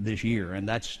taken this year, and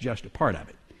that's just a part of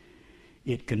it.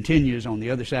 It continues on the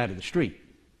other side of the street.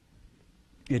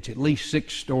 It's at least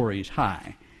 6 stories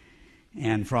high.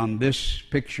 And from this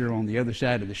picture on the other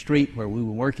side of the street where we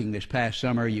were working this past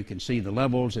summer, you can see the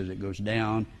levels as it goes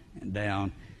down and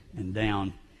down and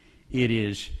down. It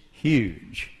is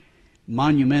huge.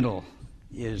 Monumental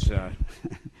is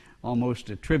almost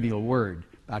a trivial word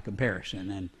by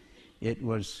comparison, and it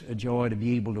was a joy to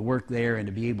be able to work there and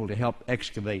to be able to help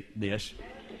excavate this.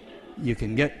 You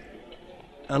can get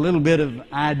a little bit of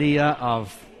idea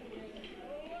of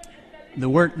the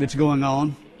work that's going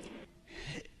on.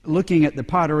 Looking at the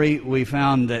pottery, we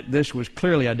found that this was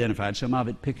clearly identified. Some of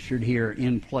it pictured here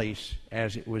in place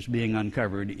as it was being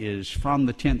uncovered is from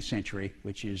the 10th century,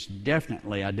 which is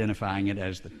definitely identifying it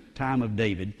as the time of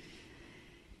David.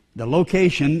 The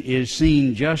location is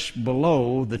seen just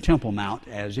below the Temple Mount,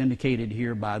 as indicated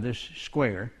here by this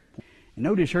square. And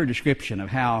notice her description of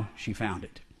how she found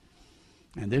it.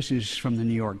 And this is from the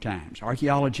New York Times.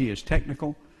 Archaeology is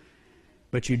technical,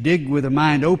 but you dig with a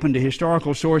mind open to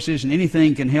historical sources, and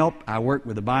anything can help. I work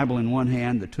with the Bible in one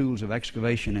hand, the tools of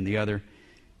excavation in the other,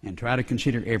 and try to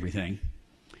consider everything.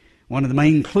 One of the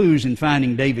main clues in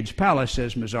finding David's palace,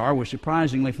 says Mazar, was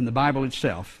surprisingly from the Bible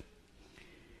itself.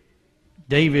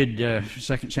 David,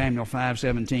 2 Samuel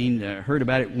 5:17, heard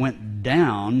about it, went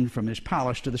down from his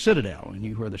palace to the citadel. He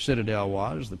knew where the citadel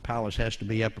was. The palace has to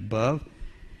be up above.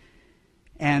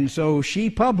 And so she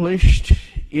published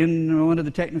in one of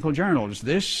the technical journals,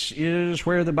 this is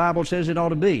where the Bible says it ought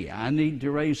to be. I need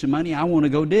to raise some money. I want to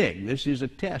go dig. This is a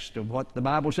test of what the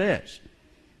Bible says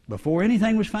before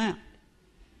anything was found.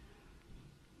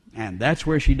 And that's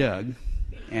where she dug,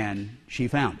 and she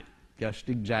found it, just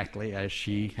exactly as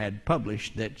she had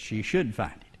published that she should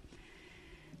find it.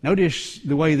 Notice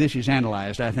the way this is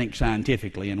analyzed, I think,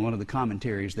 scientifically in one of the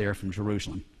commentaries there from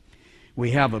Jerusalem.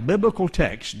 We have a biblical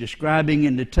text describing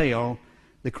in detail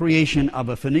the creation of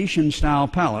a Phoenician-style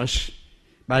palace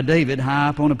by David high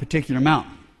up on a particular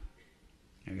mountain.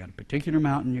 You've got a particular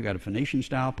mountain, you've got a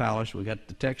Phoenician-style palace, we've got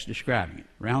the text describing it,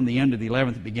 around the end of the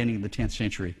 11th, beginning of the 10th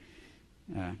century,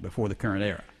 before the current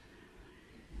era.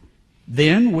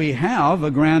 Then we have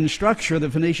a grand structure of the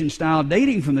Phoenician style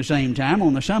dating from the same time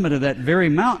on the summit of that very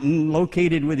mountain,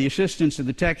 located with the assistance of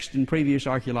the text and previous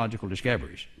archaeological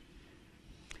discoveries.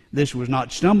 This was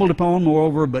not stumbled upon,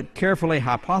 moreover, but carefully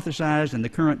hypothesized, and the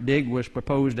current dig was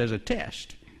proposed as a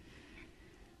test.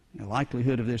 The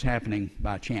likelihood of this happening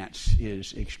by chance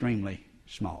is extremely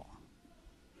small.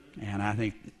 And I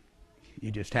think you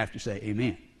just have to say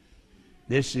amen.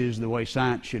 This is the way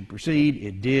science should proceed.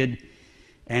 It did,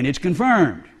 and it's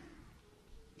confirmed.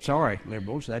 Sorry,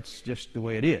 liberals, that's just the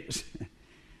way it is.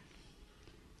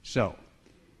 So,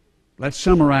 let's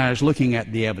summarize looking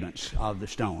at the evidence of the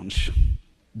stones.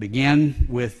 Begin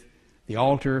with the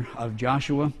altar of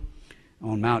Joshua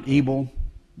on Mount Ebal,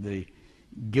 the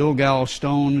Gilgal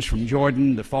stones from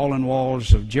Jordan, the fallen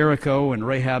walls of Jericho and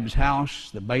Rahab's house,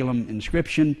 the Balaam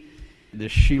inscription, the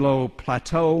Shiloh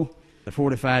plateau, the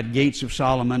fortified gates of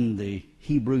Solomon, the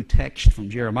Hebrew text from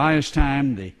Jeremiah's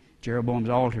time, the Jeroboam's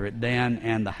altar at Dan,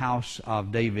 and the house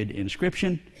of David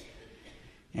inscription.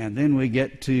 And then we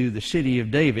get to the city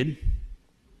of David,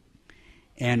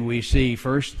 and we see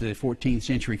first the 14th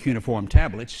century cuneiform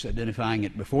tablets identifying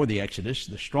it before the Exodus,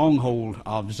 the stronghold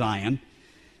of Zion,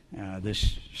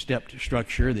 this stepped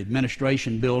structure, the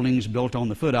administration buildings built on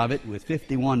the foot of it with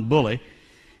 51 bulli,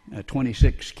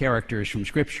 26 characters from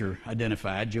Scripture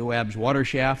identified, Joab's water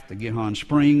shaft, the Gihon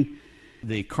spring,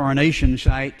 the coronation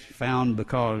site found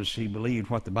because he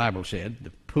believed what the Bible said, the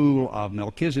pool of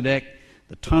Melchizedek,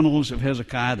 the tunnels of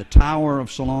Hezekiah, the tower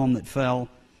of Siloam that fell,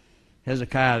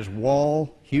 Hezekiah's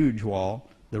wall, huge wall,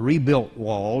 the rebuilt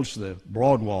walls, the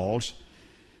broad walls,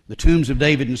 the tombs of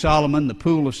David and Solomon, the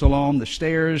pool of Siloam, the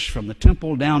stairs from the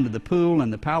temple down to the pool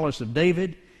and the palace of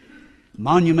David,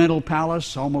 monumental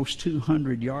palace almost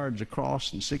 200 yards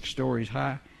across and 6 stories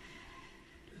high.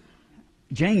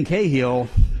 Jane Cahill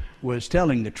was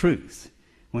telling the truth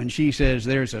when she says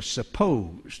there's a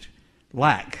supposed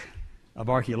lack of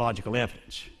archaeological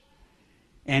evidence.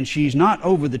 And she's not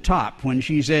over the top when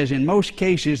she says in most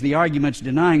cases the arguments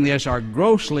denying this are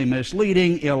grossly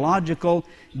misleading, illogical,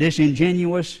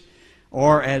 disingenuous,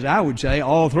 or as I would say,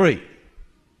 all three.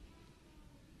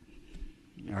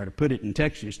 Or to put it in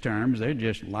Texas terms, they're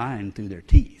just lying through their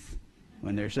teeth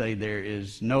when they say there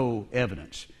is no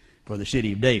evidence for the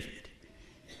city of David.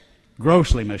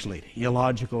 Grossly misleading,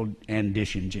 illogical, and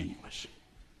disingenuous.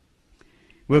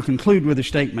 We'll conclude with a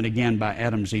statement again by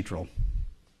Adam Zetrel.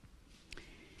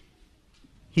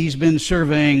 He's been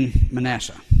surveying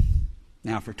Manasseh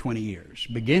now for 20 years,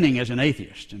 beginning as an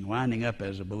atheist and winding up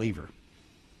as a believer.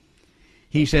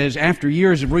 He says, after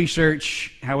years of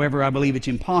research, however, I believe it's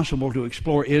impossible to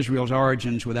explore Israel's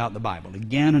origins without the Bible.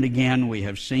 Again and again we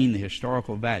have seen the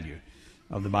historical value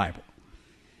of the Bible.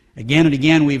 Again and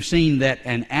again we have seen that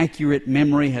an accurate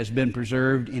memory has been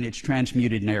preserved in its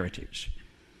transmuted narratives,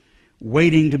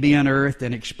 waiting to be unearthed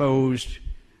and exposed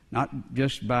not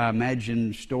just by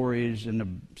imagined stories in the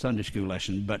Sunday school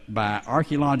lesson, but by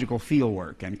archaeological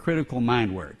fieldwork and critical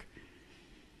mind work.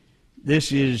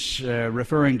 This is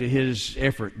referring to his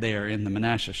effort there in the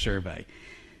Manasseh survey.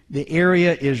 The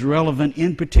area is relevant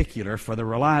in particular for the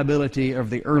reliability of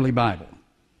the early Bible.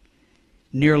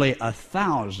 Nearly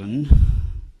 1,000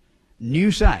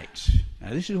 new sites.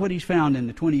 Now, this is what he's found in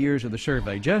the 20 years of the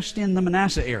survey, just in the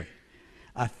Manasseh area.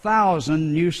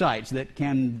 1,000 new sites that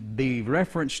can be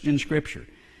referenced in Scripture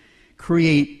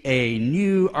create a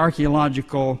new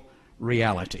archaeological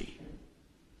reality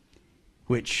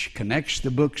which connects the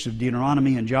books of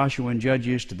Deuteronomy and Joshua and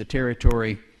Judges to the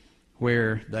territory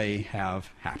where they have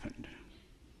happened.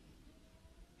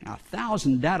 Now,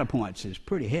 1,000 data points is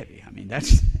pretty heavy. I mean,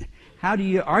 that's how do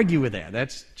you argue with that?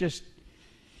 That's just,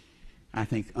 I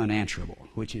think, unanswerable,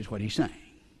 which is what he's saying.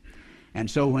 And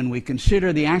so when we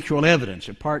consider the actual evidence,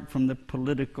 apart from the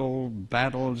political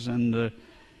battles and the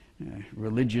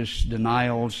religious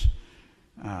denials,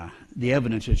 the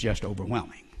evidence is just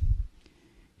overwhelming.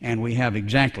 And we have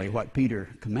exactly what Peter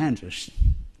commands us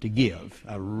to give,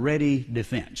 a ready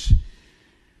defense,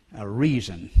 a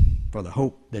reason for the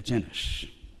hope that's in us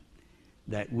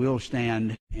that will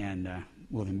stand and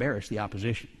will embarrass the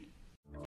opposition.